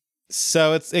 Yeah.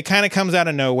 So it kind of comes out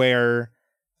of nowhere.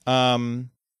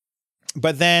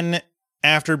 But then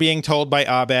after being told by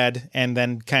Abed and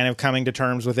then kind of coming to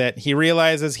terms with it, he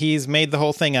realizes he's made the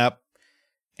whole thing up,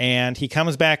 and he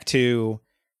comes back to,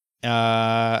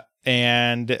 instead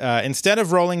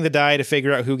of rolling the die to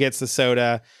figure out who gets the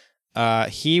soda,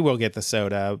 he will get the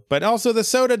soda. But also the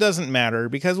soda doesn't matter,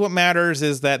 because what matters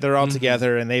is that they're all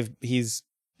together, and he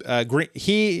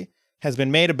has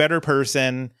been made a better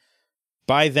person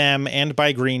by them and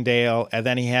by Greendale. And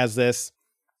then he has this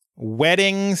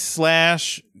wedding /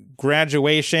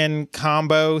 graduation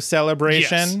combo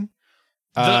celebration.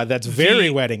 Yes. That's very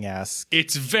wedding-esque.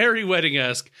 It's very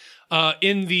wedding-esque.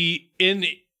 In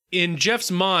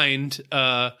Jeff's mind,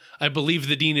 I believe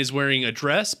the dean is wearing a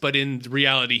dress, but in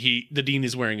reality, the dean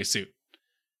is wearing a suit,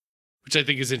 which I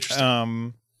think is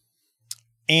interesting.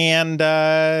 Then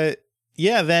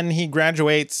he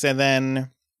graduates, and then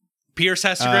Pierce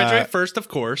has to graduate first, of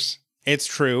course. It's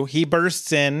true. He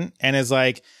bursts in and is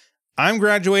like, I'm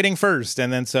graduating first.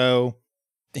 And then so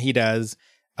he does.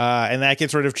 And that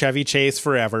gets rid of Chevy Chase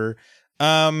forever.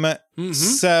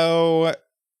 So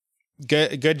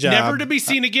good job. Never to be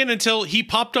seen again until he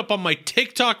popped up on my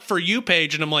TikTok For You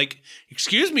page. And I'm like,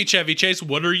 excuse me, Chevy Chase,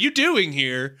 what are you doing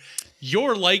here?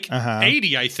 You're like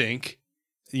 80, I think.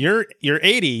 You're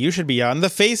 80. You should be on the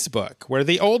Facebook where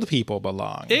the old people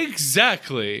belong.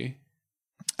 Exactly.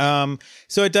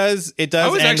 So it does. I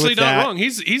was end actually with not that. wrong.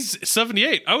 He's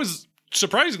 78. I was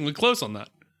surprisingly close on that.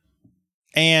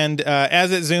 And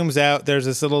as it zooms out, there's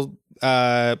this little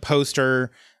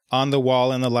poster on the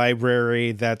wall in the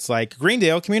library that's like,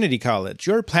 Greendale Community College,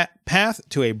 your path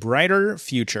to a brighter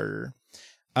future.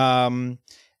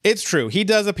 It's true. He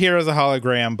does appear as a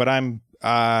hologram, but I'm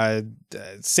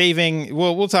saving.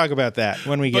 We'll talk about that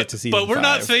when we get to season 5. But we're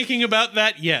not thinking about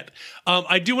that yet.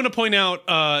 I do want to point out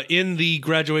in the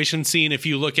graduation scene, if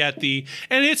you look at and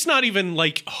it's not even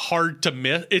like hard to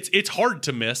miss. It's hard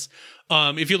to miss.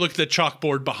 If you look at the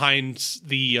chalkboard behind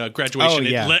the graduation,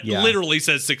 it literally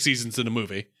says 6 seasons in a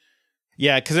movie.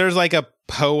 Yeah, because there's like a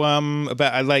poem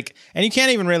about like, and you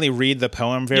can't even really read the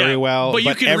poem very well. But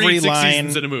you can every read 6 line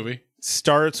seasons in a movie.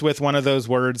 Starts with one of those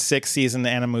words, 6 season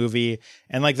and a movie,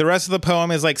 and like the rest of the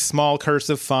poem is like small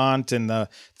cursive font, and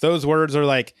those words are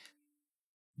like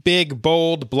big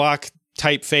bold block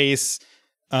typeface.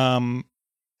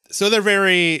 So they're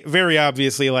very, very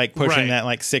obviously like pushing that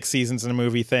like 6 seasons in a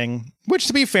movie thing, which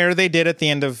to be fair, they did at the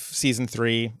end of season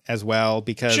 3 as well,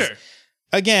 because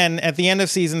again, at the end of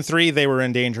season 3, they were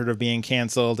in danger of being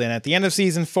canceled. And at the end of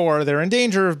season 4, they're in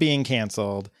danger of being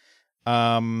canceled.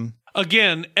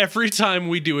 Again, every time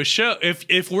we do a show,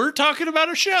 if we're talking about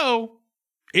a show,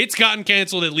 it's gotten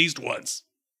canceled at least once.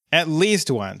 At least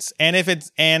once.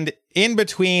 And in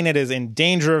between, it is in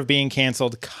danger of being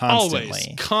canceled constantly. Always,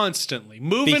 constantly.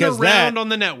 Moving around on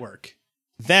the network.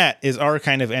 That is our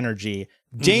kind of energy.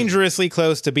 Dangerously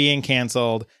close to being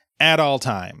canceled at all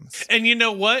times. And you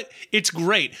know what? It's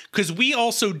great, because we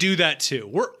also do that too.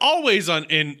 We're always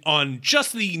on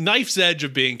just the knife's edge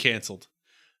of being canceled.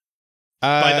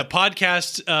 By the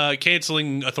podcast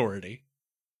canceling authority.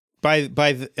 By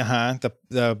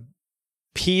the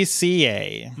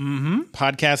PCA,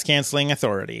 Podcast Canceling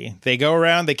Authority. They go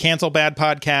around, they cancel bad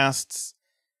podcasts.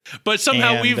 But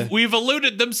somehow we've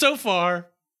eluded them so far.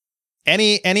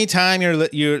 Anytime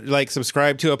you like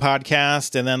subscribe to a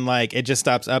podcast and then like it just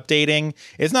stops updating,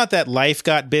 it's not that life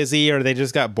got busy or they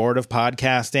just got bored of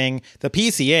podcasting. The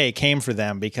PCA came for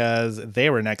them because they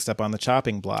were next up on the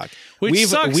chopping block. We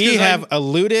have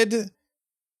eluded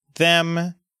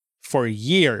them for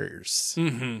years.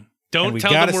 Don't we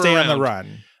tell gotta them we're stay around. on the run.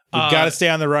 We've got to stay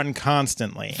on the run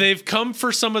constantly. They've come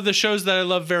for some of the shows that I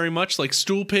love very much, like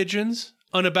Stool Pigeons,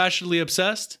 Unabashedly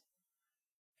Obsessed.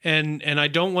 And I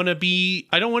don't want to be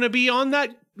on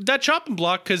that chopping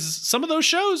block, because some of those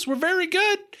shows were very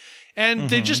good and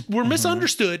they just were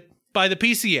misunderstood by the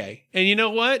PCA. And you know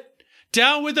what?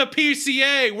 Down with the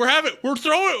PCA. We're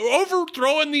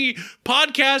overthrowing the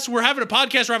podcast. We're having a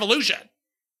podcast revolution.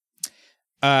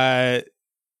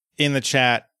 In the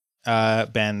chat,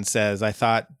 Ben says, I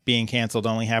thought being canceled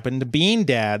only happened to Bean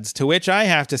Dads, to which I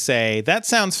have to say, that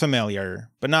sounds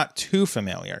familiar, but not too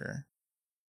familiar.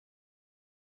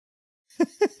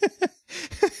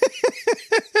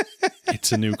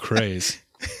 It's a new craze.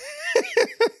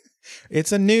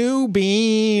 It's a new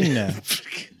bean.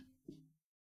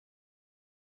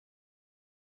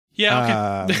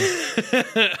 Yeah,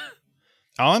 okay.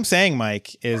 All I'm saying,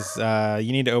 Mike, is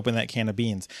you need to open that can of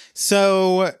beans.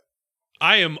 So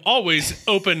I am always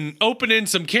opening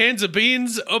some cans of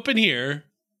beans up in here.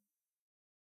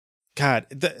 God,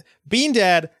 the Bean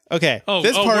Dad. Okay,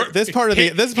 this part of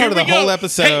the whole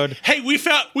episode. Hey, we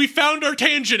found our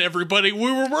tangent, everybody. We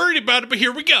were worried about it, but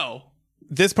here we go.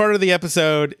 This part of the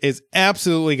episode is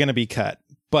absolutely going to be cut,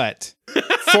 but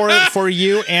for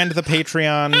you and the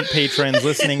Patreon patrons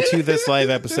listening to this live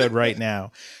episode right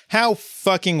now, how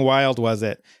fucking wild was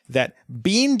it that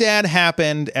Bean Dad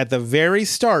happened at the very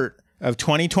start of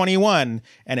 2021,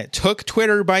 and it took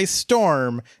Twitter by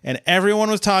storm, and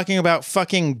everyone was talking about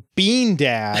fucking Bean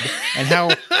Dad and how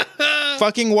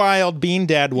fucking wild Bean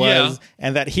Dad was,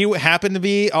 and that he happened to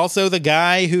be also the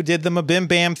guy who did the Mabim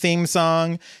Bam theme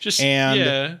song,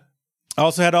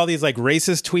 also had all these like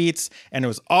racist tweets, and it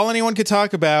was all anyone could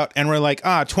talk about, and we're like,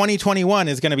 2021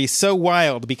 is going to be so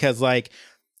wild because like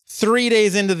 3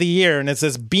 days into the year, and it's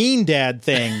this Bean Dad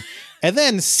thing, and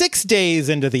then 6 days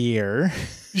into the year...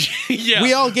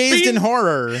 we all gazed in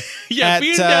horror at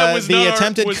the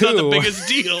attempted coup the biggest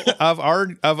deal.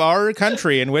 of our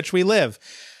country in which we live.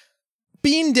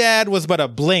 Bean Dad was but a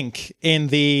blink in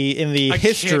the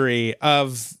history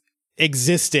of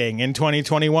existing in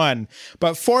 2021.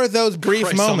 But for those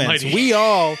brief moments, we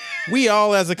all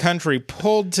as a country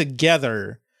pulled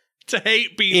together to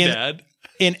hate Bean Dad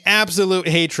in absolute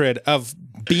hatred of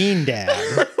Bean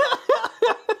Dad.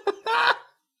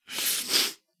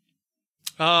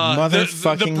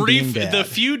 Motherfucking Bean Dad. The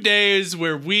few days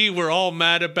where we were all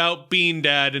mad about Bean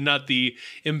Dad and not the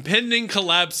impending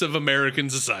collapse of American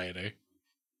society.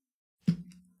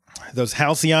 Those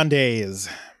halcyon days.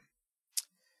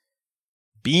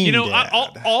 Bean Dad.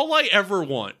 All I ever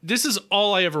want, this is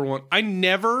all I ever want. I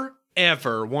never,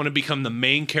 ever want to become the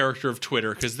main character of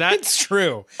Twitter, because it's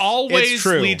true. Always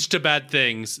leads to bad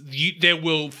things. They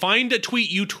will find a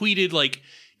tweet you tweeted like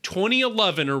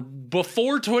 2011 or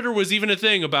before Twitter was even a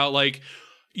thing about like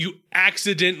you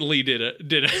accidentally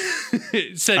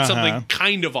said something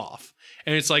kind of off,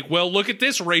 and it's like, well, look at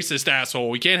this racist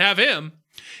asshole, we can't have him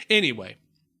anyway.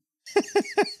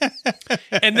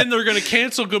 And then they're going to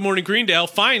cancel Good Morning Greendale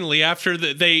finally after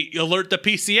they alert the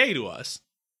PCA to us.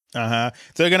 So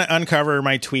they're going to uncover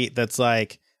my tweet that's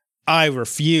like, I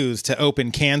refuse to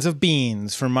open cans of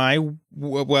beans for my,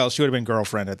 well, she would have been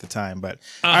girlfriend at the time, but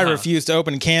I refuse to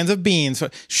open cans of beans. So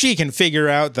she can figure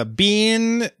out the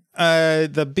bean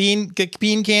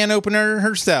can opener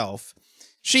herself.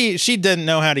 She didn't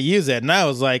know how to use it. And I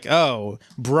was like, oh,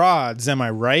 broads, am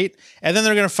I right? And then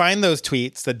they're going to find those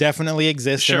tweets that definitely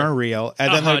exist and are real.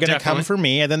 And then they're going to come for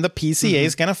me. And then the PCA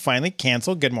is going to finally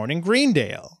cancel Good Morning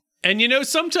Greendale. And,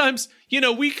 sometimes,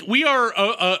 we are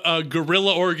a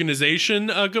guerrilla organization,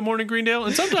 Good Morning Greendale.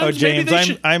 And sometimes James,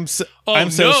 I'm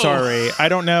so sorry. I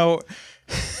don't know.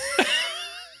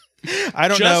 I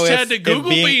don't know if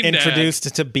being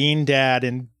introduced to Bean Dad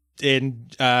in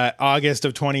August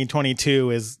of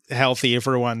 2022 is healthy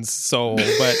for one's soul.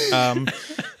 But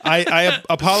I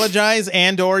apologize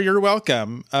or you're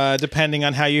welcome, depending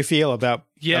on how you feel about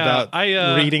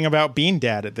reading about Bean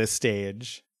Dad at this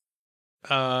stage.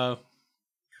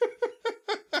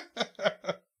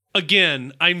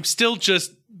 Again, I'm still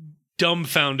just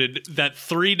dumbfounded that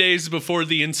 3 days before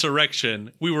the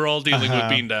insurrection, we were all dealing with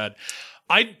Bean Dad.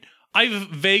 I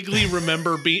vaguely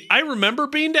remember I remember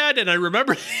Bean Dad and I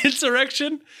remember the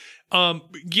insurrection.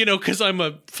 Because I'm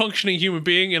a functioning human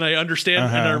being and I understand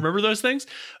and I remember those things.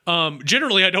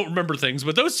 Generally, I don't remember things,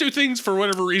 but those two things, for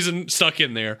whatever reason, stuck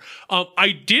in there.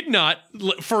 I did not,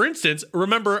 for instance,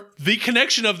 remember the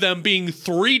connection of them being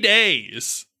 3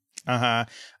 days.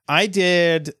 I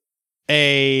did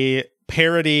a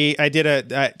parody. I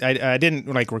didn't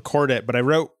record it, but I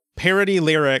wrote parody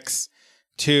lyrics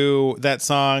to that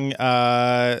song,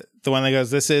 the one that goes,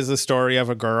 "This is the story of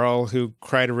a girl who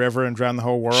cried a river and drowned the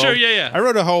whole world." Sure, yeah. I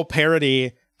wrote a whole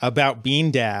parody about Bean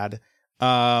Dad.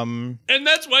 And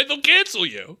that's why they'll cancel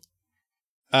you.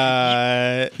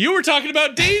 You were talking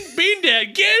about Bean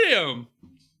Dad. Get him.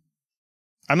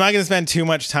 I'm not going to spend too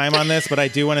much time on this, but I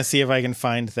do want to see if I can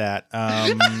find that.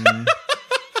 I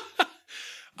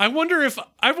wonder if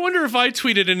I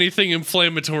tweeted anything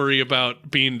inflammatory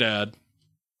about Bean Dad.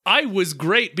 I was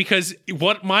great because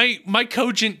what my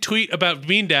cogent tweet about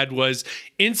Bean Dad was,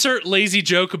 insert lazy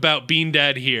joke about Bean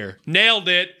Dad here. Nailed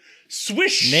it.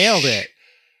 Swish. Nailed it.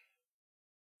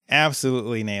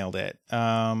 Absolutely nailed it.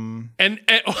 And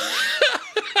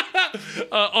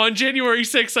on January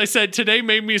 6th, I said, today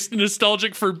made me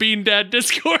nostalgic for Bean Dad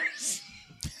discourse.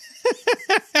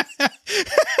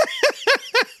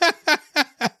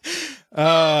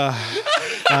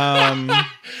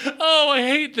 Oh, I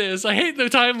hate this. I hate the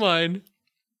timeline.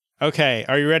 Okay,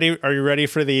 are you ready? Are you ready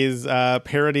for these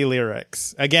parody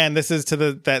lyrics? Again, this is to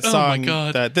that song. Oh my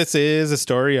God. That this is a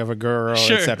story of a girl,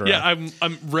 sure. etc. Yeah,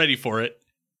 I'm ready for it.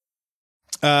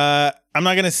 I'm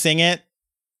not gonna sing it,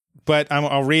 but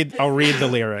I'll read the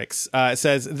lyrics. It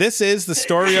says, "This is the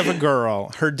story of a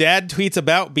girl. Her dad tweets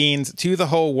about beans to the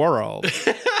whole world."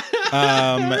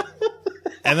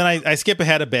 And then I skip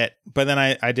ahead a bit, but then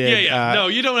I did. Yeah. No,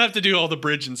 you don't have to do all the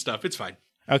bridge and stuff. It's fine.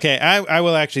 Okay, I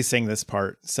will actually sing this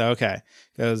part. So, okay.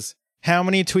 It goes, "How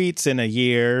many tweets in a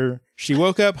year? She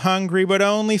woke up hungry but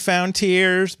only found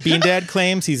tears. Bean Dad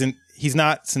claims he's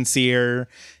not sincere.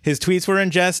 His tweets were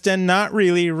in jest and not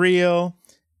really real.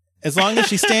 As long as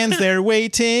she stands there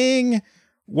waiting,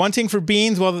 wanting for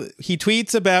beans while he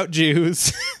tweets about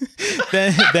Jews,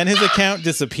 then his account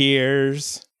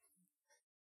disappears.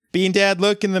 Bean Dad,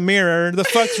 look in the mirror. The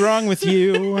fuck's wrong with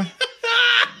you?"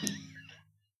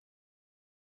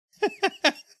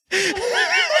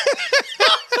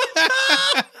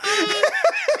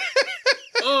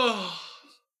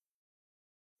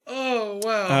 Oh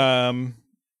wow.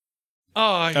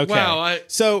 Okay. Wow.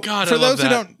 So God, for those who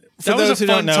don't, that was a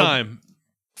fun time.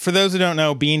 For those who don't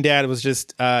know, Bean Dad was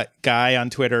just a guy on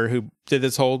Twitter who did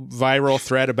this whole viral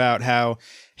thread about how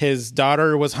his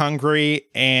daughter was hungry,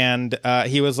 and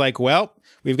he was like, "Well,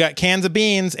 we've got cans of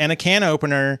beans and a can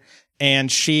opener,"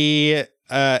 and she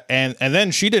and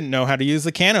then she didn't know how to use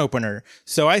the can opener.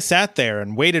 So I sat there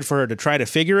and waited for her to try to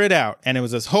figure it out, and it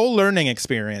was this whole learning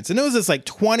experience. And it was this like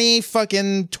 20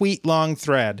 fucking tweet long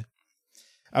thread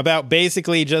about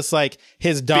basically just like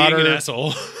his daughter being an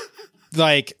asshole.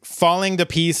 Like falling to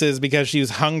pieces because she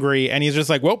was hungry, and he's just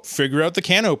like, "Well, figure out the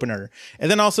can opener."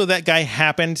 And then also that guy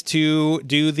happened to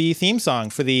do the theme song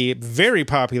for the very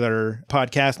popular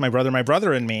podcast, My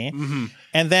Brother and Me. Mm-hmm.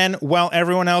 And then while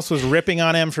everyone else was ripping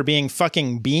on him for being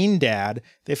fucking Bean Dad,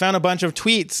 they found a bunch of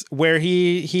tweets where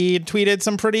he tweeted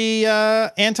some pretty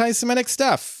anti-Semitic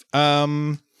stuff.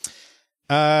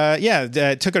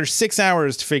 It took her 6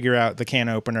 hours to figure out the can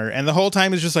opener, and the whole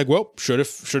time is just like, "Well, should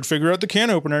figure out the can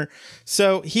opener."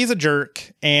 So he's a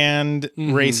jerk and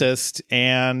racist,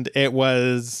 and it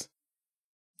was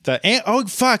and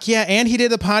he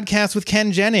did a podcast with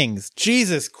Ken Jennings.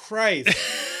 Jesus Christ.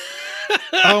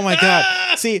 Oh my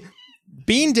God. See,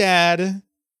 Bean Dad.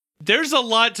 There's a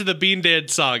lot to the Bean Dad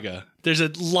saga. There's a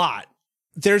lot.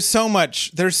 There's so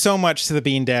much to the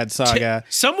Bean Dad saga.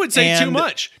 Some would say too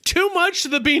much. Too much to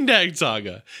the Bean Dad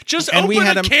saga. Just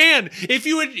open a can. If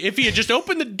he had just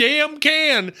opened the damn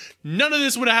can, none of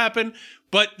this would have happened.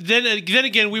 But then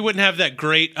again, we wouldn't have that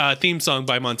great theme song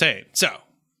by Montaigne. So.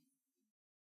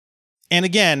 And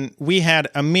again, we had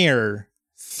a mere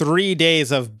 3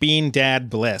 days of Bean Dad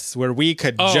bliss where we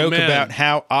could joke about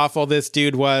how awful this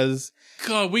dude was.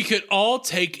 God, we could all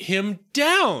take him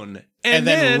down. And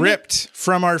then ripped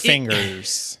from our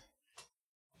fingers.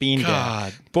 Bean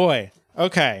Dad. Boy.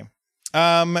 Okay.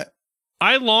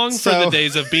 I long for the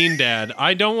days of Bean Dad.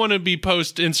 I don't want to be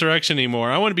post-insurrection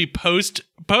anymore. I want to be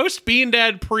post-Bean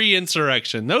Dad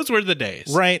pre-insurrection. Those were the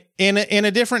days. Right. In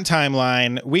a different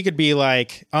timeline, we could be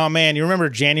like, oh man, you remember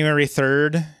January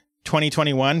 3rd,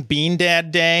 2021? Bean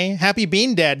Dad Day? Happy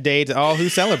Bean Dad Day to all who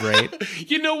celebrate.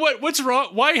 You know what? What's wrong?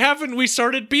 Why haven't we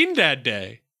started Bean Dad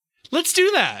Day? Let's do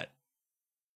that.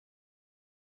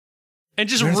 And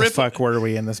just Where the fuck were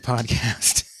we in this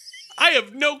podcast? I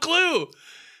have no clue.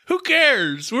 Who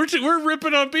cares? We're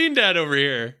ripping on Bean Dad over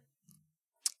here.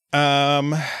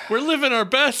 We're living our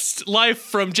best life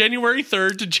from January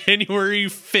 3rd to January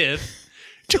 5th,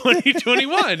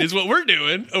 2021 is what we're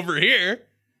doing over here.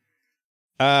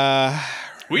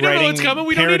 We don't know what's coming.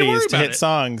 We don't need to worry about hit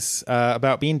songs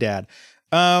about Bean Dad.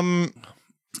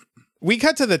 We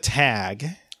cut to the tag.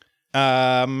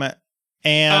 And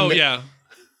oh yeah.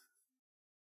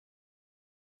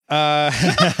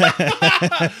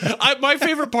 My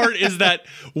favorite part is that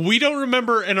we don't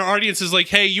remember, and our audience is like,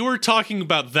 "Hey, you were talking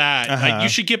about that. You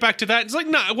should get back to that." It's like,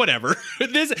 nah, whatever.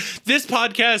 This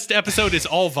podcast episode is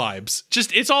all vibes.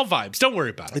 It's all vibes. Don't worry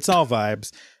about it. It's all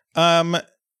vibes.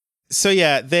 So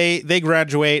yeah, they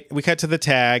graduate. We cut to the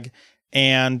tag,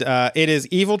 and it is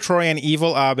Evil Troy and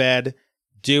Evil Abed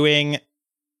doing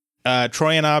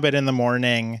Troy and Abed in the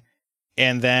morning,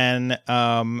 and then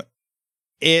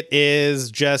it is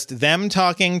just them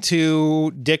talking to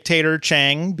Dictator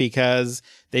Chang because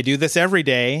they do this every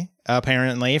day,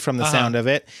 apparently, from the sound of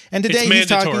it. And today he's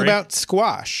talking about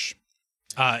squash.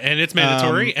 And it's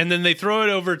mandatory. And then they throw it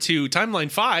over to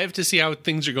Timeline 5 to see how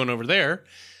things are going over there.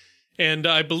 And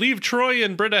I believe Troy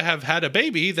and Britta have had a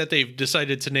baby that they've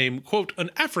decided to name, quote, an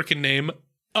African name,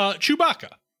 Chewbacca.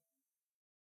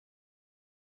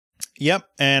 Yep.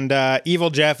 And Evil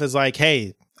Jeff is like,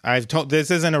 hey, I've told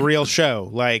this isn't a real show.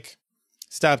 Like,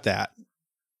 stop that.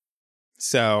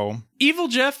 So Evil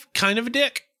Jeff, kind of a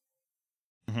dick.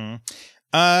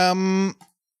 Mm-hmm.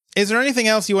 Is there anything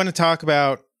else you want to talk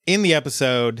about in the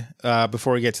episode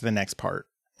before we get to the next part?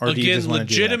 Or again, do you just want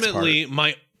to do legitimately, the next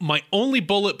part? my only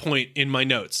bullet point in my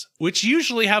notes, which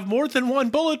usually have more than one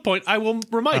bullet point, I will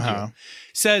remind you,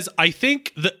 says, I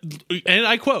think and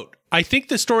I quote, I think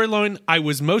the storyline I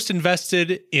was most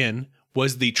invested in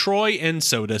was the Troy and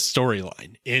Soda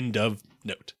storyline. End of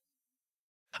note.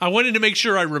 I wanted to make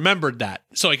sure I remembered that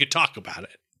so I could talk about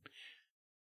it.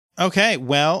 Okay,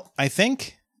 well, I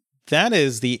think that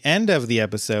is the end of the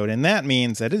episode, and that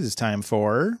means that it is time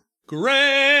for... Great!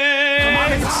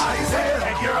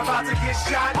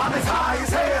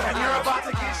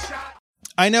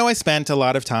 I know I spent a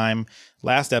lot of time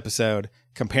last episode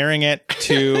comparing it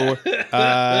to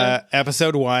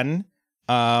episode 1,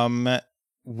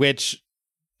 which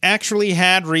actually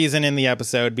had reason in the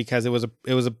episode because it was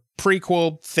a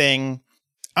prequel thing.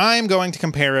 I'm going to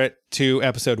compare it to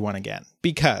episode 1 again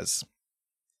because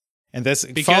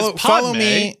follow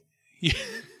me.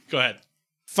 Go ahead.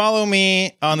 Follow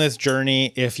me on this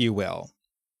journey, if you will.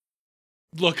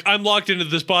 Look, I'm locked into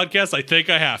this podcast. I think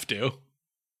I have to.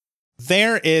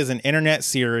 There is an internet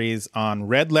series on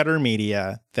Red Letter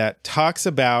Media that talks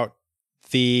about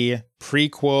the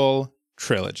prequel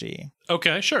trilogy.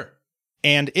 Okay, sure.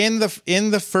 And in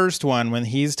the first one, when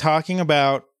he's talking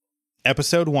about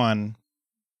episode 1,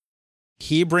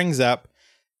 he brings up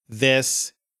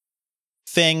this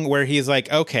thing where he's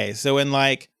like, okay, so in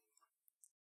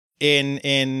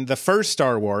the first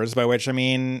Star Wars, by which I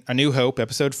mean A New Hope,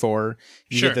 episode 4,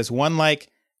 you get this one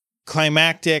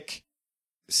climactic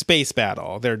space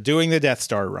battle. They're doing the Death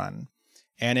Star run.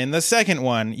 And in the second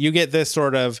one, you get this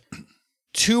sort of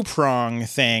two-prong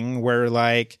thing where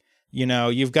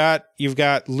you've got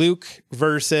Luke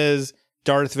versus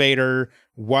Darth Vader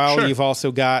while you've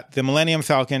also got the Millennium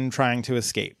Falcon trying to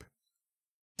escape.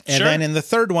 And then in the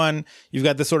third one, you've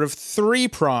got the sort of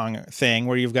three-prong thing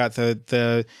where you've got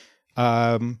the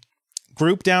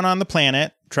group down on the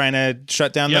planet trying to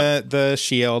shut down the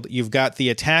shield. You've got the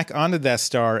attack on the Death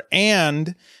Star,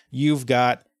 and you've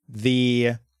got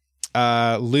the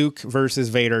Luke versus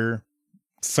Vader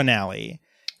finale.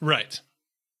 Right.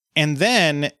 And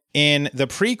then in the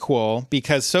prequel,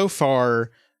 because so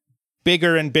far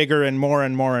Bigger and Bigger and More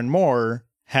and More and More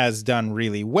has done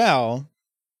really well,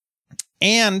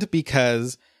 and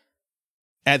because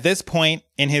at this point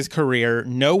in his career,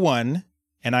 no one,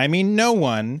 and I mean no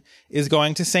one, is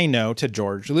going to say no to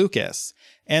George Lucas.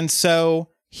 And so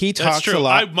he talks a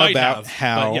lot about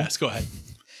how... Yes, go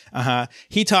ahead.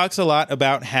 He talks a lot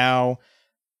about how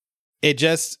it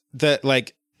just...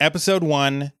 episode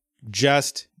 1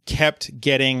 just kept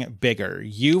getting bigger.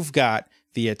 You've got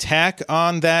the attack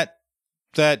on that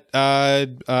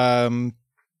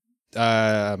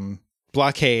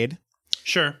blockade.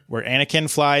 Sure. Where Anakin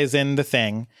flies in the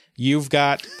thing. You've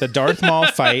got the Darth Maul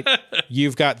fight.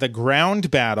 You've got the ground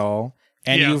battle.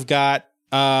 And you've got,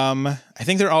 I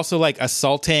think they're also like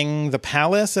assaulting the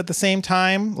palace at the same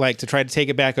time, like to try to take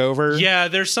it back over. Yeah,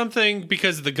 there's something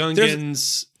because of the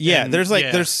Gungans.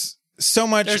 There's so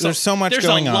much going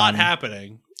on. There's a lot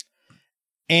happening.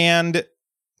 And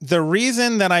the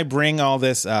reason that I bring all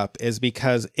this up is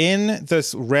because in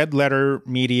this Red Letter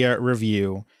Media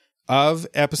review of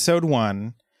episode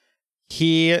 1,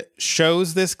 he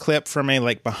shows this clip from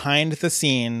a behind the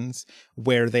scenes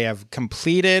where they have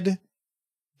completed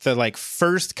the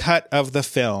first cut of the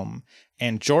film,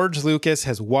 and George Lucas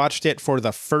has watched it for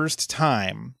the first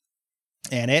time,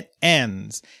 and it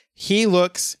ends. He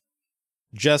looks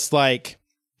just like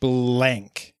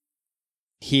blank.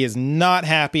 He is not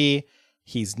happy.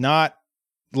 He's not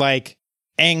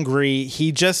angry.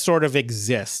 He just sort of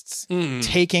exists,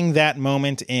 taking that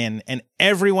moment in, and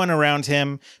everyone around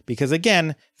him, because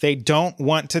again, they don't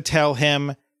want to tell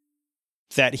him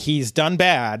that he's done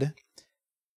bad,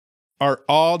 are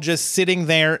all just sitting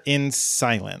there in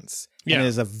silence. Yeah. And it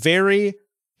is a very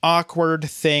awkward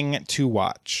thing to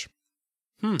watch.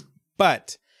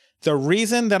 But the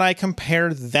reason that I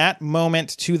compared that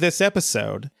moment to this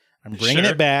episode, I'm bringing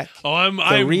it back. I'm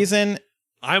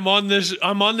on this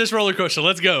roller coaster.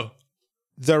 Let's go.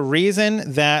 The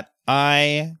reason that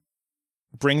I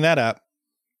bring that up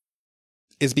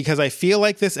is because I feel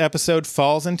like this episode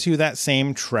falls into that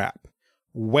same trap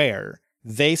where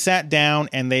they sat down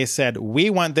and they said, we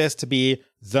want this to be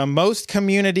the most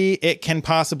community it can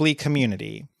possibly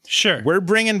community. Sure. We're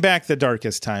bringing back the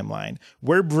Darkest Timeline.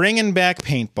 We're bringing back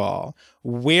paintball.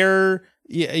 We're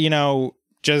doing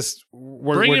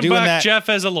back that. Jeff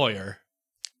as a lawyer.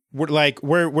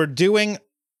 We're doing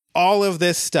all of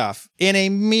this stuff in a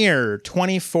mere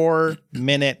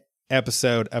 24-minute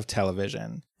episode of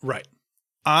television. Right.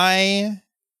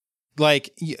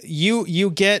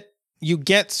 You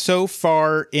get so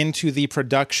far into the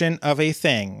production of a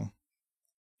thing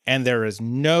and there is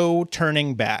no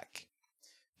turning back,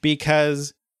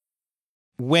 because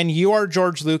when you are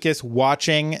George Lucas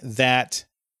watching that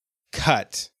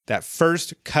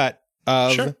first cut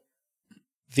of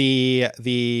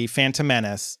the Phantom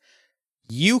Menace,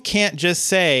 you can't just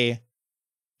say,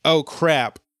 oh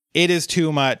crap, it is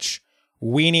too much.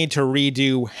 We need to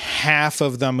redo half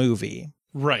of the movie.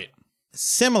 Right.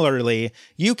 Similarly,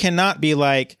 you cannot be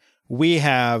like, we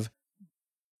have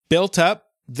built up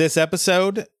this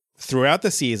episode throughout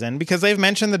the season, because they've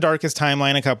mentioned the Darkest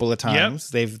Timeline a couple of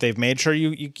times. Yep. They've made sure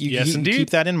you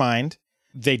keep that in mind.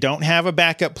 They don't have a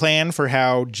backup plan for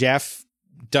how Jeff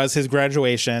does his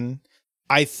graduation.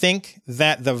 I think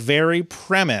that the very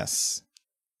premise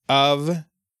of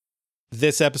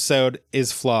this episode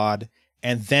is flawed,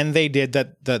 and then they did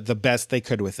the best they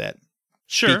could with it.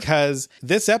 Sure. Because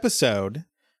this episode,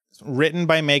 written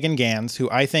by Megan Gans, who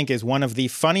I think is one of the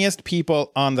funniest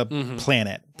people on the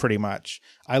planet, pretty much.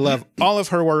 I love all of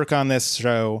her work on this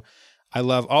show. I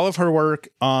love all of her work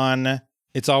on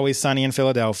It's Always Sunny in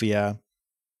Philadelphia.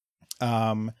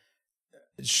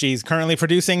 She's currently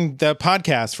producing the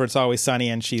podcast for It's Always Sunny,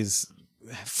 and she's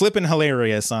flipping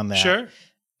hilarious on that. Sure.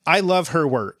 I love her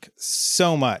work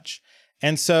so much.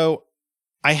 And so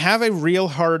I have a real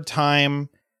hard time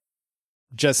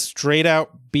just straight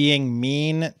out being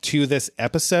mean to this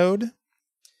episode,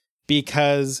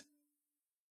 because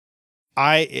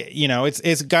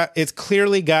it's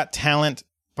clearly got talent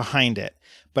behind it.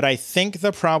 But I think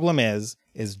the problem is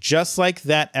just like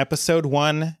that episode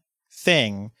 1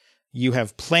 thing, you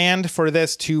have planned for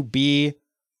this to be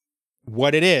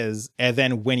what it is, and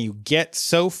then when you get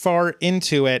so far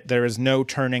into it, there is no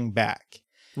turning back.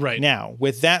 Right. Now,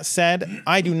 with that said,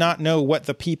 I do not know what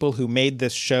the people who made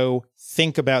this show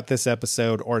think about this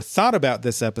episode or thought about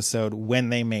this episode when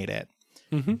they made it.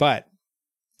 But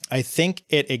I think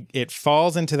it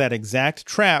falls into that exact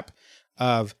trap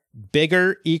of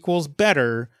bigger equals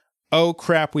better. Oh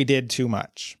crap, we did too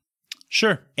much.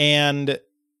 Sure. And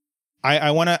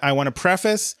I want to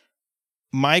preface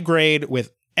my grade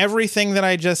with everything that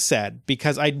I just said,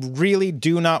 because I really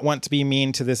do not want to be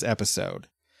mean to this episode.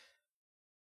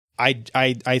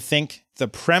 I think the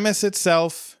premise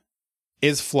itself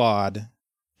is flawed,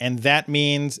 and that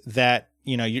means that,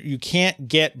 you know, you can't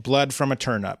get blood from a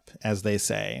turnip, as they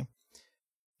say.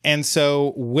 And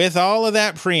so with all of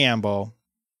that preamble,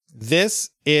 this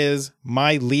is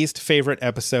my least favorite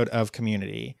episode of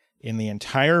Community in the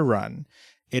entire run.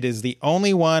 It is the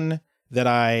only one that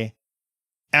I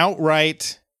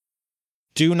outright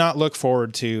do not look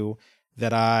forward to,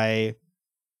 that I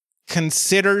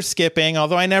consider skipping,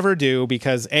 although I never do,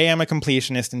 because A, I'm a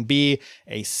completionist, and B,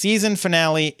 a season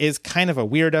finale is kind of a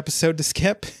weird episode to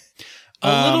skip.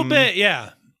 A little bit,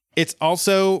 yeah. It's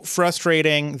also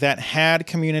frustrating that had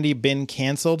Community been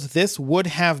canceled, this would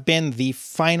have been the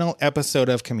final episode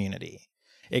of Community.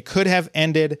 It could have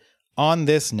ended on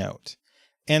this note.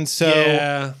 And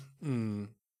so,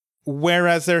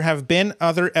 whereas there have been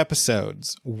other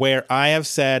episodes where I have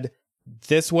said,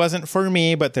 this wasn't for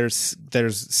me, but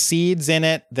there's seeds in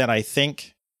it that I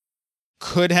think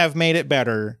could have made it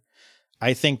better.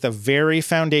 I think the very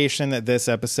foundation that this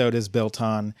episode is built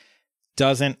on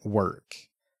doesn't work.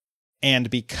 And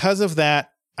because of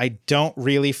that, I don't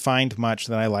really find much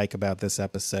that I like about this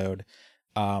episode.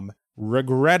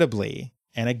 Regrettably,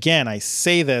 and again, I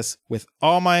say this with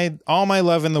all my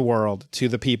love in the world to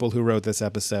the people who wrote this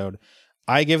episode,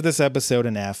 I give this episode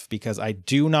an F, because I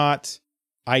do not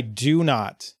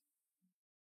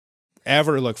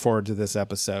ever look forward to this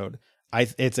episode.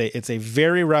 It's a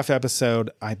very rough episode.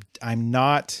 I'm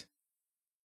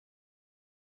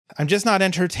just not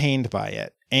entertained by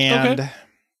it. And okay.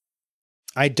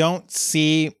 I don't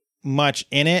see much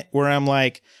in it where I'm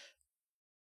like,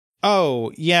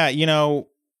 oh yeah, you know,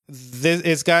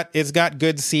 this it's got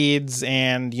good seeds,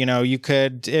 and you know, you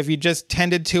could, if you just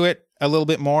tended to it a little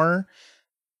bit more,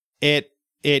 it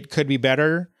could be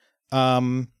better.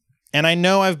 And I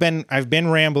know I've been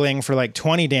rambling for like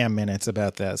 20 damn minutes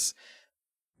about this,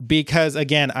 because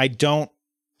again, I don't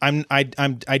want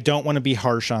to be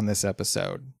harsh on this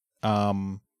episode.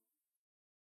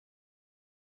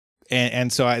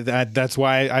 And so that's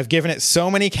why I've given it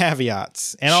so many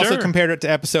caveats, and also compared it to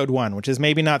episode 1, which is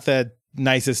maybe not the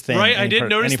nicest thing right, I didn't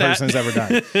notice any person's ever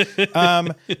done.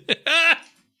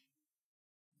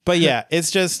 But yeah,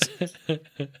 it's just,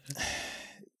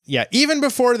 yeah, even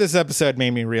before this episode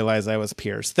made me realize I was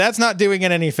pierced. That's not doing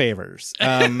it any favors.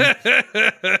 But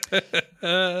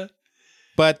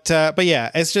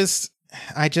yeah, it's just,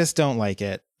 I just don't like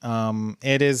it.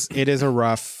 It is a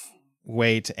rough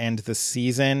way to end the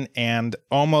season and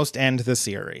almost end the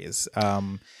series.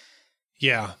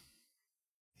 Yeah.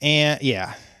 And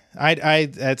yeah, I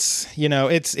that's, you know,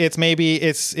 it's maybe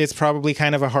it's probably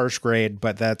kind of a harsh grade,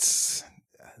 but that's,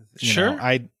 sure.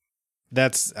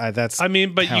 That's I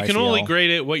mean, but you can only grade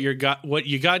it what you got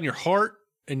in your heart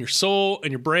and your soul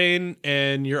and your brain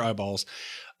and your eyeballs.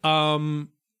 Also,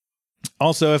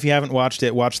 if you haven't watched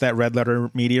it, watch that Red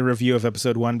Letter Media review of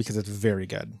episode 1, because it's very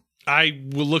good. I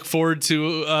will look forward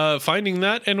to finding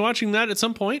that and watching that at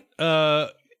some point.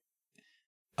 But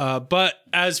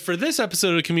as for this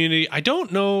episode of Community, I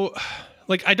don't know.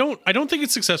 Like, I don't think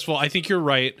it's successful. I think you're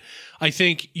right. I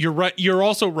think you're right. You're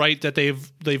also right that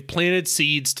they've planted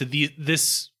seeds to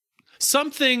this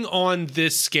something on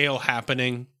this scale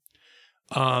happening.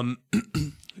 And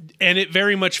it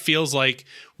very much feels like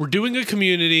we're doing a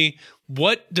Community.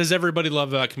 What does everybody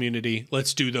love about Community?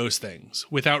 Let's do those things,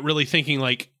 without really thinking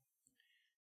like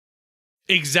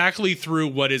exactly through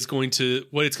what it's going to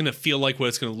feel like, what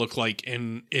it's going to look like,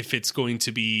 and if it's going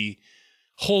to be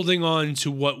holding on to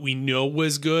what we know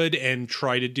was good and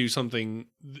try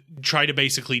to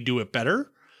basically do it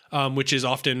better, which is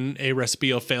often a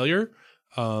recipe of failure,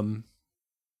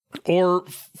 or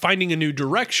finding a new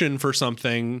direction for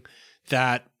something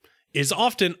that is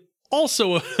often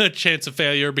also a chance of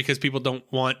failure, because people don't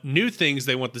want new things.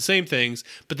 They want the same things,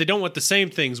 but they don't want the same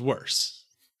things worse.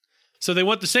 So they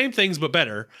want the same things, but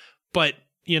better. But,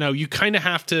 you know, you kind of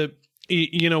have to,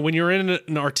 you know, when you're in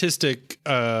an artistic,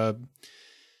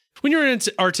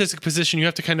 position, you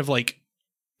have to kind of like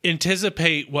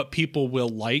anticipate what people will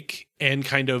like, and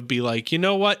kind of be like, you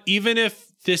know what, even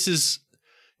if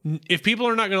people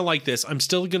are not going to like this, I'm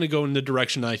still going to go in the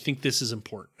direction I think this is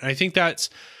important. And I think that's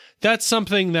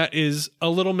something that is a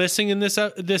little missing in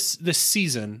this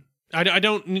season. I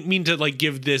don't mean to like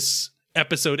give this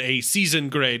episode a season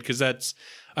grade, because I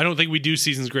don't think we do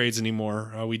seasons grades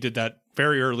anymore. We did that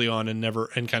very early on and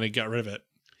kind of got rid of it,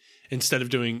 instead of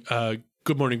doing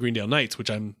Good Morning Greendale Nights, which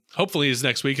hopefully is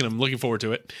next week, and I'm looking forward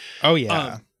to it. Oh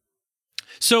yeah.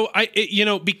 So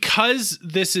because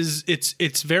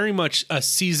it's very much a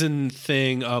season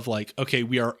thing of like, okay,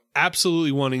 we are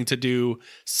absolutely wanting to do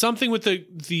something with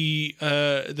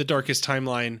the Darkest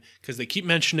Timeline because they keep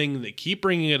keep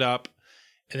bringing it up,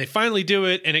 and they finally do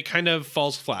it, and it kind of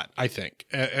falls flat. I think.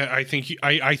 I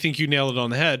think you nailed it on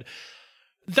the head.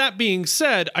 That being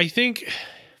said, I think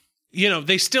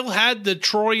they still had the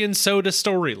Troy and Soda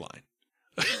storyline.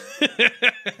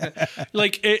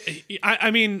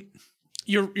 I mean.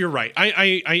 You're right.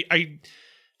 I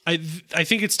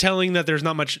think it's telling that there's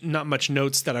not much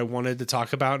notes that I wanted to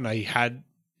talk about, and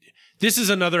this is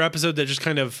another episode that just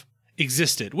kind of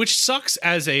existed, which sucks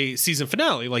as a season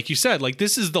finale. Like you said, like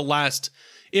this is the last.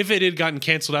 If it had gotten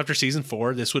canceled after season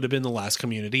 4, this would have been the last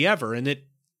Community ever, and it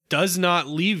does not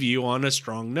leave you on a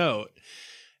strong note.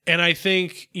 And I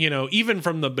think even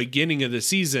from the beginning of the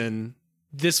season,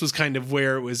 this was kind of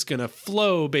where it was going to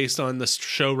flow based on the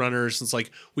showrunners. It's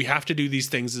like, we have to do these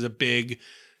things as a big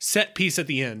set piece at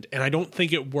the end. And I don't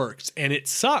think it works. And it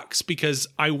sucks because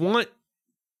I don't want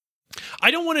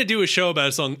to do a show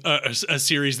about a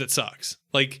series that sucks.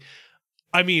 Like,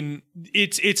 I mean,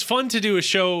 it's fun to do a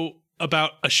show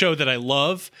about a show that I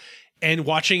love, and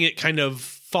watching it kind of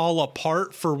fall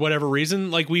apart for whatever reason.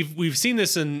 Like we've seen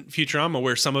this in Futurama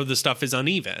where some of the stuff is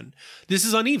uneven. This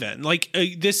is uneven. Like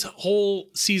this whole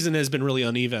season has been really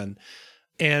uneven,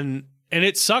 and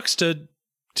it sucks to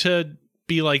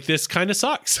be like, this kind of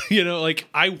sucks. Like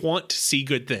I want to see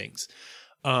good things.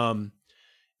 And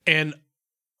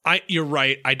you're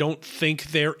right. I don't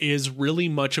think there is really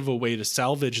much of a way to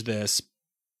salvage this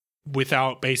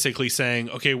without basically saying,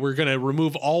 okay, we're going to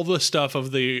remove all the stuff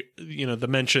of the, the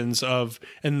mentions of,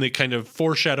 and the kind of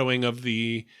foreshadowing of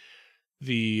the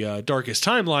Darkest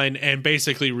Timeline, and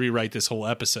basically rewrite this whole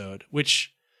episode,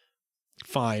 which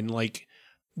fine. Like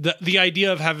the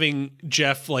idea of having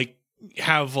Jeff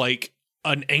have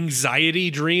an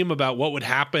anxiety dream about what would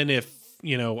happen if,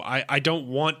 I don't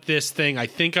want this thing. I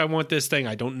think I want this thing.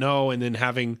 I don't know. And then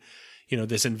having,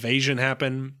 this invasion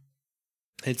happen.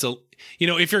 It's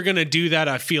if you're going to do that,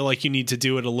 I feel like you need to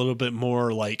do it a little bit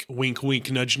more like wink, wink,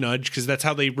 nudge, nudge, because that's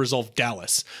how they resolve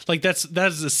Dallas. Like that's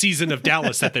the season of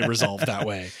Dallas that they resolved that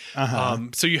way. Uh-huh.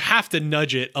 So you have to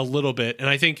nudge it a little bit. And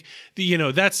I think,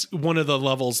 that's one of the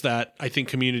levels that I think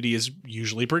Community is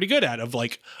usually pretty good at, of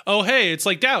like, oh, hey, it's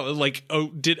like Dallas. Like, oh,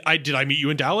 did I meet you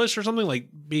in Dallas or something? Like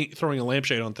throwing a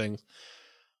lampshade on things.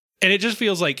 And it just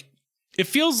feels like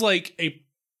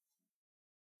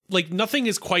nothing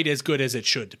is quite as good as it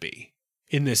should be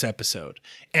in this episode.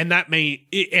 And that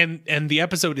and the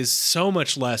episode is so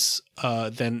much less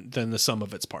than the sum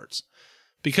of its parts,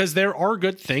 because there are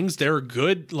good things. There are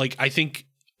good, like, I think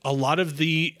a lot of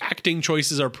the acting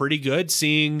choices are pretty good.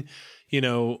 Seeing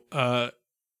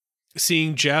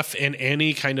Jeff and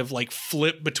Annie kind of like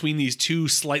flip between these two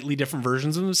slightly different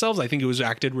versions of themselves, I think it was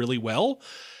acted really well.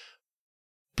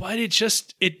 But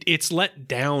it's let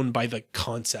down by the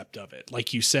concept of it,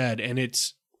 like you said. And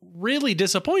it's really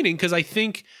disappointing, because I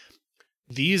think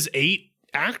these 8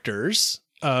 actors,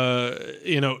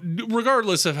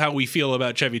 regardless of how we feel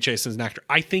about Chevy Chase as an actor,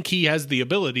 I think he has the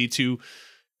ability to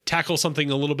tackle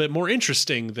something a little bit more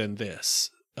interesting than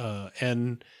this.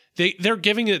 And they're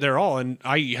giving it their all. And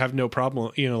I have no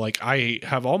problem, I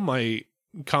have all my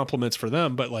compliments for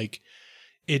them, but like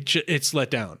it's let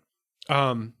down.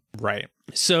 Right.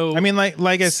 So, I mean,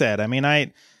 like I said, I mean,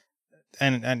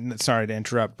 and sorry to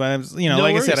interrupt, but no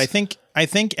like worries. I said, I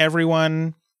think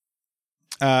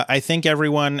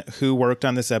everyone who worked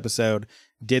on this episode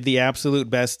did the absolute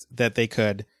best that they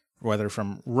could, whether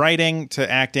from writing to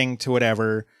acting to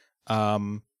whatever.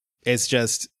 It's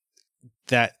just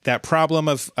that problem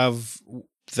of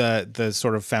the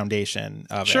sort of foundation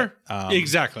of sure. it.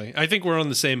 Exactly. I think we're on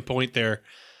the same point there.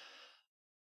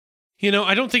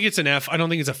 I don't think it's an F. I don't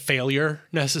think it's a failure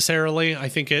necessarily. I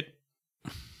think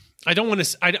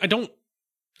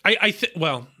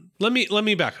well, let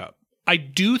me back up. I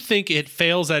do think it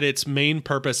fails at its main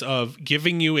purpose of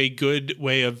giving you a good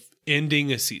way of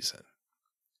ending a season.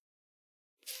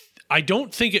 I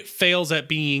don't think it fails at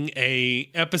being a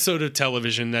episode of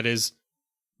television that is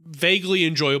vaguely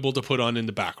enjoyable to put on in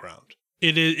the background.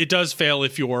 It does fail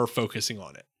if you're focusing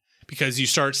on it, because you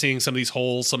start seeing some of these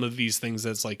holes, some of these things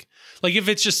that's like if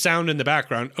it's just sound in the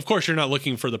background, of course you're not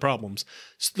looking for the problems.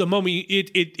 So the moment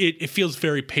it feels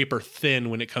very paper thin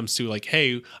when it comes to like,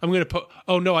 hey, I'm going to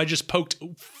oh no, I just poked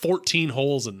 14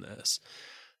 holes in this.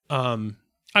 I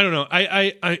don't know.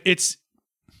 I it's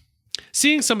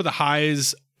seeing some of the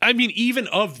highs. I mean, even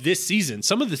of this season,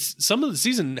 some of the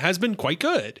season has been quite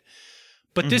good,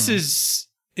 but this is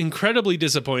incredibly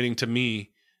disappointing to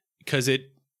me, because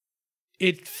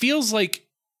it feels like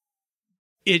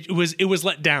it was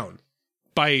let down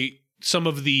by some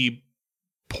of the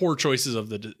poor choices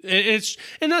of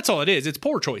and that's all it is. It's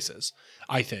poor choices,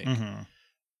 I think. Mm-hmm.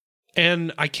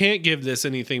 And I can't give this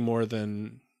anything more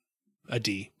than a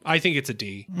D. I think it's a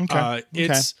D. Okay.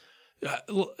 It's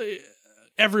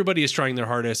everybody is trying their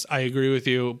hardest. I agree with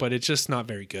you, but it's just not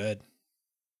very good.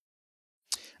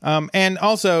 And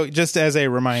also, just as a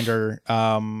reminder,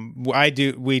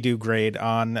 we do grade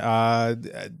on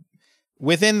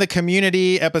within the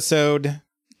Community episode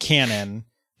canon,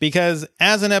 because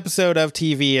as an episode of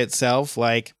TV itself,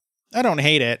 like, I don't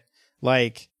hate it.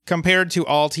 Like, compared to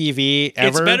all TV ever,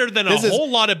 it's better than a whole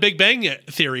lot of Big Bang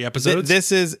Theory episodes.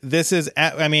 This is.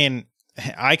 I mean,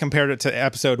 I compared it to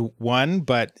episode 1,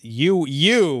 but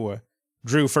you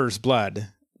drew first blood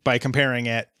by comparing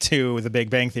it to the Big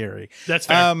Bang Theory. That's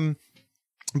fair.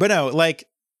 But no, like,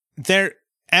 there,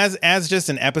 as just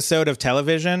an episode of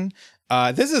television,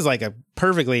 this is like a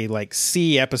perfectly like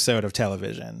C episode of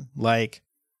television. Like,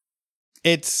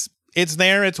 it's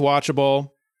there, it's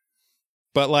watchable,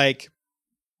 but like,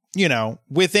 you know,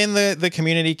 within the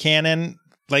Community canon,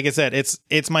 like I said,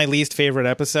 it's my least favorite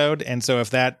episode. And so if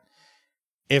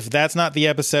that's not the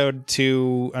episode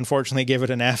to unfortunately give it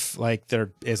an F, like,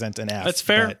 there isn't an F. That's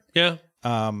fair. But,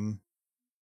 yeah.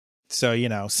 So, you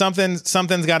know, something's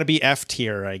got to be F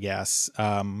tier, I guess,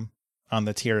 on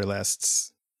the tier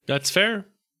lists. That's fair.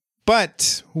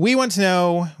 But we want to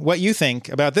know what you think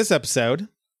about this episode,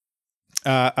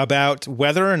 about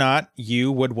whether or not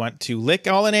you would want to lick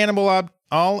all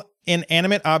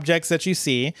inanimate objects that you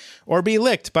see, or be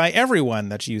licked by everyone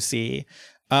that you see.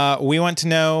 We want to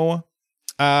know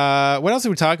what else did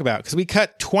we talk about? Because we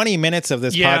cut 20 minutes of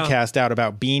this podcast out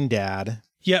about Bean Dad.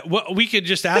 Yeah, well, we could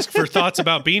just ask for thoughts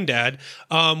about Bean Dad.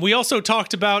 We also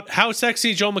talked about how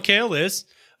sexy Joel McHale is,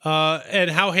 and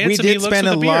how handsome he looks with a beard. We did spend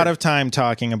a lot of time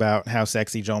talking about how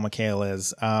sexy Joel McHale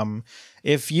is.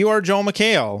 If you are Joel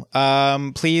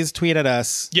McHale, please tweet at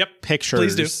us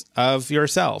pictures of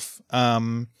yourself.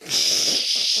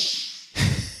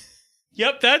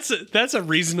 Yep, that's a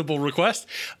reasonable request.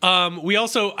 We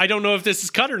also, I don't know if this is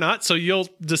cut or not, so you'll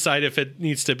decide if it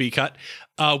needs to be cut.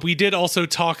 We did also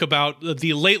talk about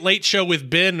the Late Late Show with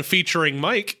Ben featuring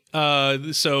Mike.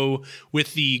 So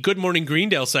with the Good Morning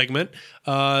Greendale segment,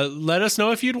 let us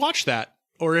know if you'd watch that,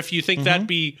 or if you think that'd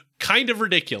be kind of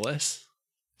ridiculous.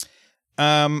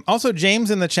 Also,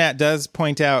 James in the chat does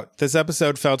point out this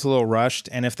episode felt a little rushed,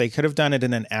 and if they could have done it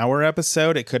in an hour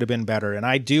episode, it could have been better. And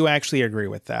I do actually agree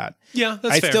with that. Yeah,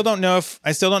 that's fair. I still don't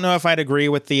know if I'd agree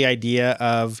with the idea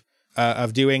of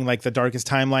doing like the Darkest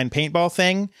Timeline paintball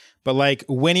thing, but like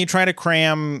when you try to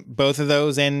cram both of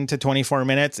those into 24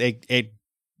 minutes, it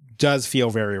does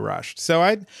feel very rushed. So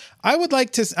I think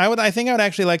I would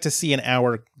actually like to see an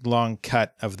hour long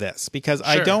cut of this, because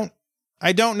sure.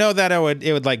 I don't know that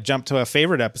it would like jump to a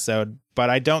favorite episode,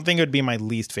 but I don't think it would be my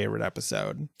least favorite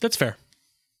episode. That's fair.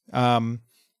 I'll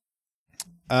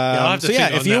have to think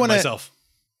on that myself.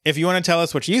 If you want to tell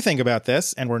us what you think about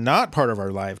this, and we're not part of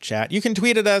our live chat, you can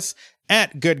tweet at us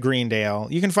at Good Greendale.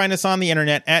 You can find us on the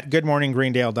internet at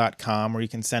goodmorninggreendale.com, or you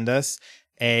can send us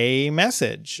a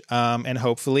message. And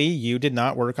hopefully you did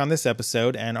not work on this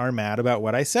episode and are mad about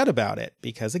what I said about it,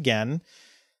 because again,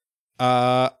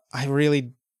 I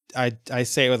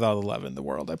say it with all the love in the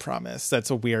world. I promise. That's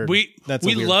a weird. We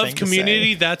love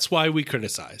Community. That's why we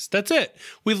criticize. That's it.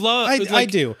 We love. I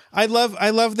do. I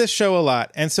love this show a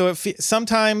lot, and so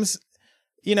sometimes,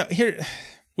 you know, here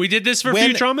we did this for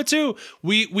Futurama too.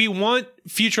 We want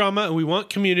Futurama and we want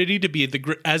Community to be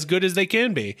as good as they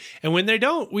can be, and when they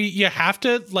don't, you have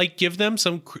to like give them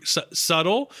some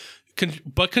subtle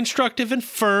but constructive and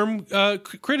firm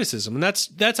criticism, and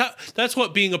that's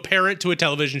what being a parent to a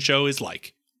television show is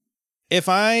like. If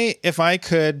I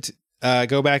could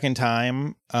go back in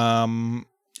time,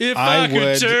 if I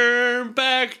could turn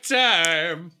back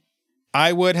time,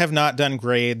 I would have not done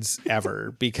grades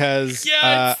ever, because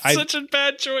it's such a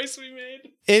bad choice we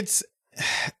made. It's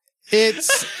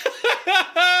it's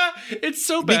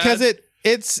so bad because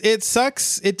it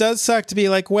sucks. It does suck to be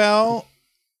like, well,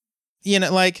 you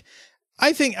know, like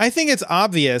I think it's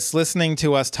obvious listening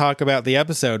to us talk about the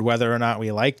episode whether or not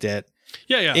we liked it.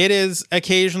 Yeah. It is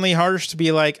occasionally harsh to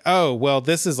be like, oh, well,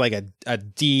 this is like a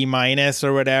D-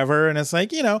 or whatever. And it's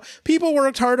like, you know, people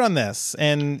worked hard on this.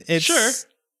 And it's, sure,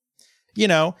 you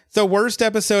know, the worst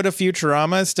episode of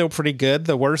Futurama is still pretty good.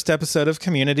 The worst episode of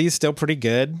Community is still pretty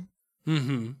good.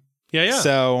 Mm-hmm. Yeah.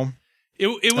 So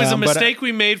it was a mistake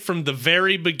we made from the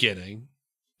very beginning.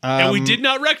 And we did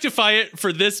not rectify it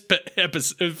for this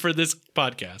episode, for this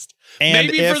podcast.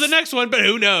 Maybe for the next one, but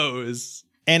who knows?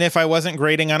 And if I wasn't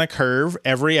grading on a curve,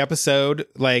 every episode,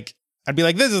 like I'd be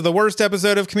like, this is the worst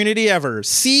episode of Community ever.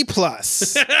 C+.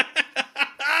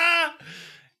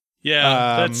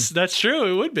 Yeah, that's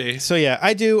true. It would be. So yeah,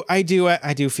 I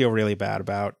do feel really bad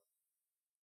about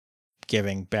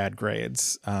giving bad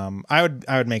grades. I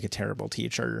would make a terrible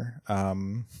teacher.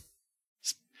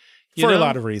 For a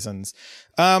lot of reasons.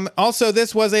 Also,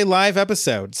 this was a live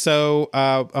episode, so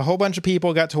a whole bunch of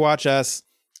people got to watch us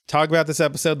talk about this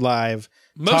episode live.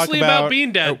 Mostly about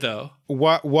Bean Dad, though.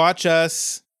 Watch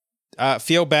us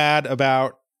feel bad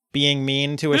about being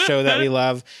mean to a show that we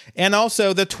love, and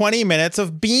also the 20 minutes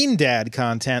of Bean Dad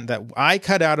content that I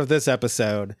cut out of this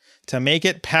episode to make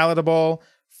it palatable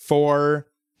for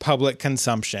public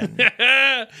consumption.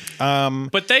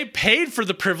 But they paid for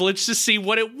the privilege to see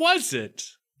what it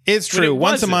wasn't. It's true.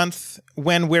 Once a month,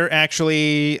 when we're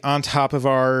actually on top of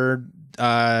our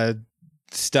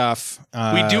stuff,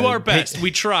 we do our best.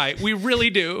 We try. We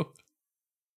really do.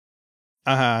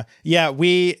 Yeah.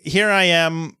 Here I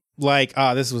am. Like,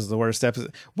 this was the worst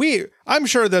episode. I'm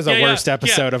sure there's a worst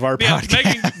episode of our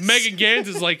podcast. Megan Gans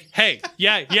is like, hey,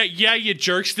 yeah, you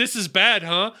jerks. This is bad,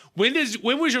 huh? When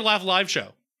was your last live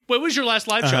show? When was your last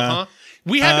live show, huh?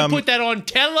 We haven't put that on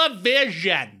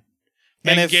television.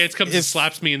 Megan Gans comes and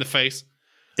slaps me in the face.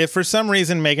 If for some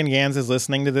reason Megan Gans is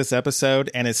listening to this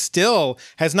episode and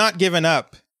has not given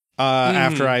up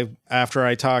after I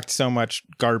talked so much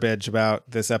garbage about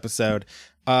this episode,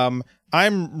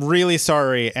 I'm really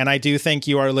sorry, and I do think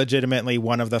you are legitimately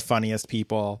one of the funniest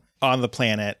people on the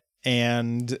planet.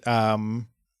 And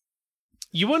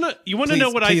you wanna know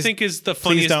what I think is the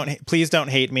funniest? Please don't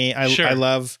hate me. I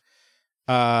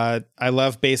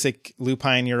love basic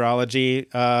lupine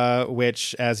urology,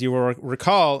 which, as you will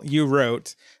recall, you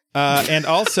wrote, and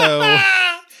also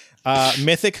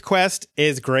Mythic Quest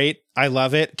is great. I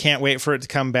love it. Can't wait for it to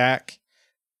come back.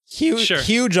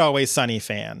 Huge Always Sunny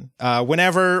fan.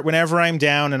 Whenever I'm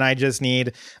down and I just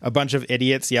need a bunch of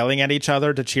idiots yelling at each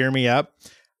other to cheer me up,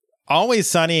 Always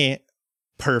Sunny,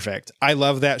 perfect. I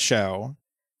love that show.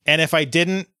 And if I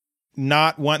didn't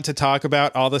not want to talk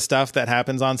about all the stuff that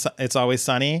happens on It's Always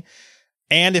Sunny,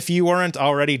 and if you weren't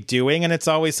already doing an It's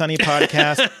Always Sunny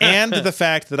podcast, and the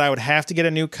fact that I would have to get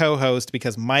a new co-host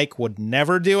because Mike would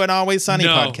never do an Always Sunny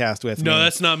podcast with me. No,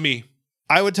 that's not me.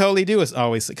 I would totally do it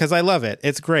always because I love it.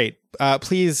 It's great.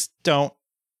 Please don't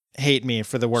hate me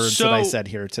for the words that I said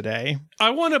here today.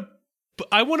 I want to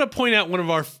point out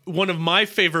one of my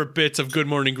favorite bits of Good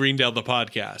Morning Greendale, the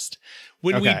podcast,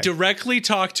 when we directly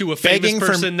talk to a famous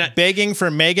person begging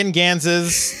for Megan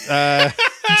Gans's for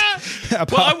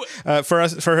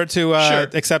her to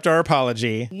accept our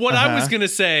apology. What I was going to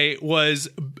say was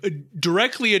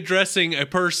directly addressing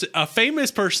a famous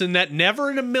person that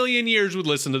never in a million years would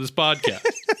listen to this podcast.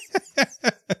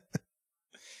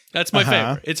 That's my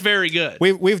favorite. It's very good.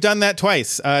 We've done that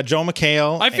twice. Joel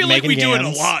McHale. I feel like we do it a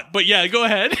lot, but yeah, go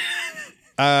ahead.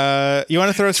 You want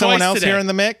to throw someone else here in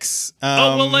the mix?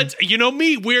 Let's.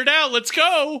 Me, Weird Al. Let's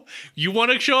go. You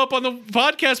want to show up on the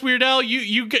podcast, Weird Al?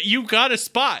 You got a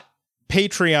spot.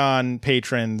 Patreon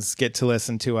patrons get to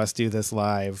listen to us do this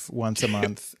live once a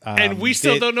month, and we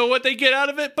still don't know what they get out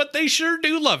of it, but they sure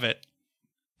do love it.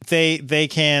 They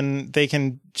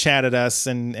can chat at us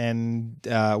and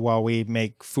while we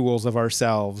make fools of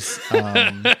ourselves,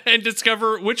 and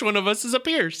discover which one of us is a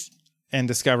Pierce.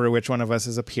 That's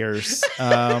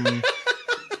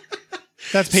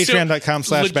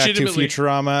patreon.com/Back to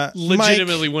Futurama.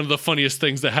 Legitimately Mike, one of the funniest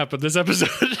things that happened this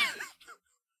episode.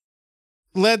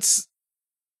 Let's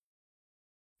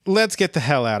get the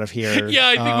hell out of here. Yeah,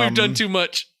 I think we've done too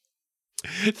much.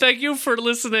 Thank you for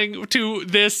listening to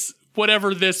this,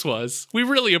 whatever this was. We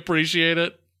really appreciate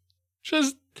it.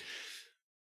 Just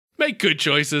make good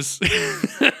choices.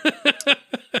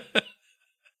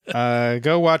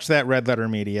 Go watch that Red Letter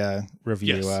Media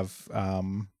review of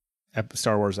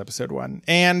Star Wars Episode 1.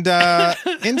 And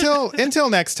until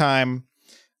next time,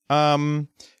 also,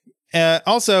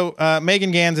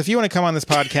 Megan Gans, if you want to come on this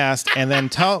podcast and then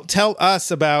tell us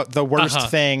about the worst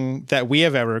thing that we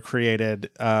have ever created,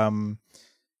 all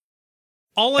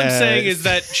I'm saying is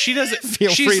that she doesn't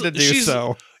feel free to do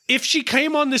so. If she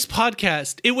came on this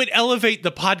podcast, it would elevate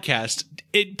the podcast.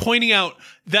 It pointing out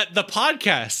that the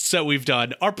podcasts that we've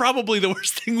done are probably the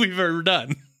worst thing we've ever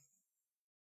done.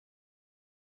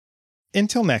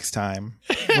 Until next time,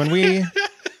 when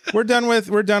we're done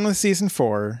with season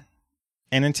 4,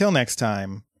 and until next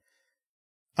time,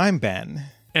 I'm Ben,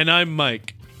 and I'm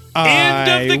Mike. End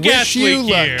of the gas leak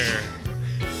here.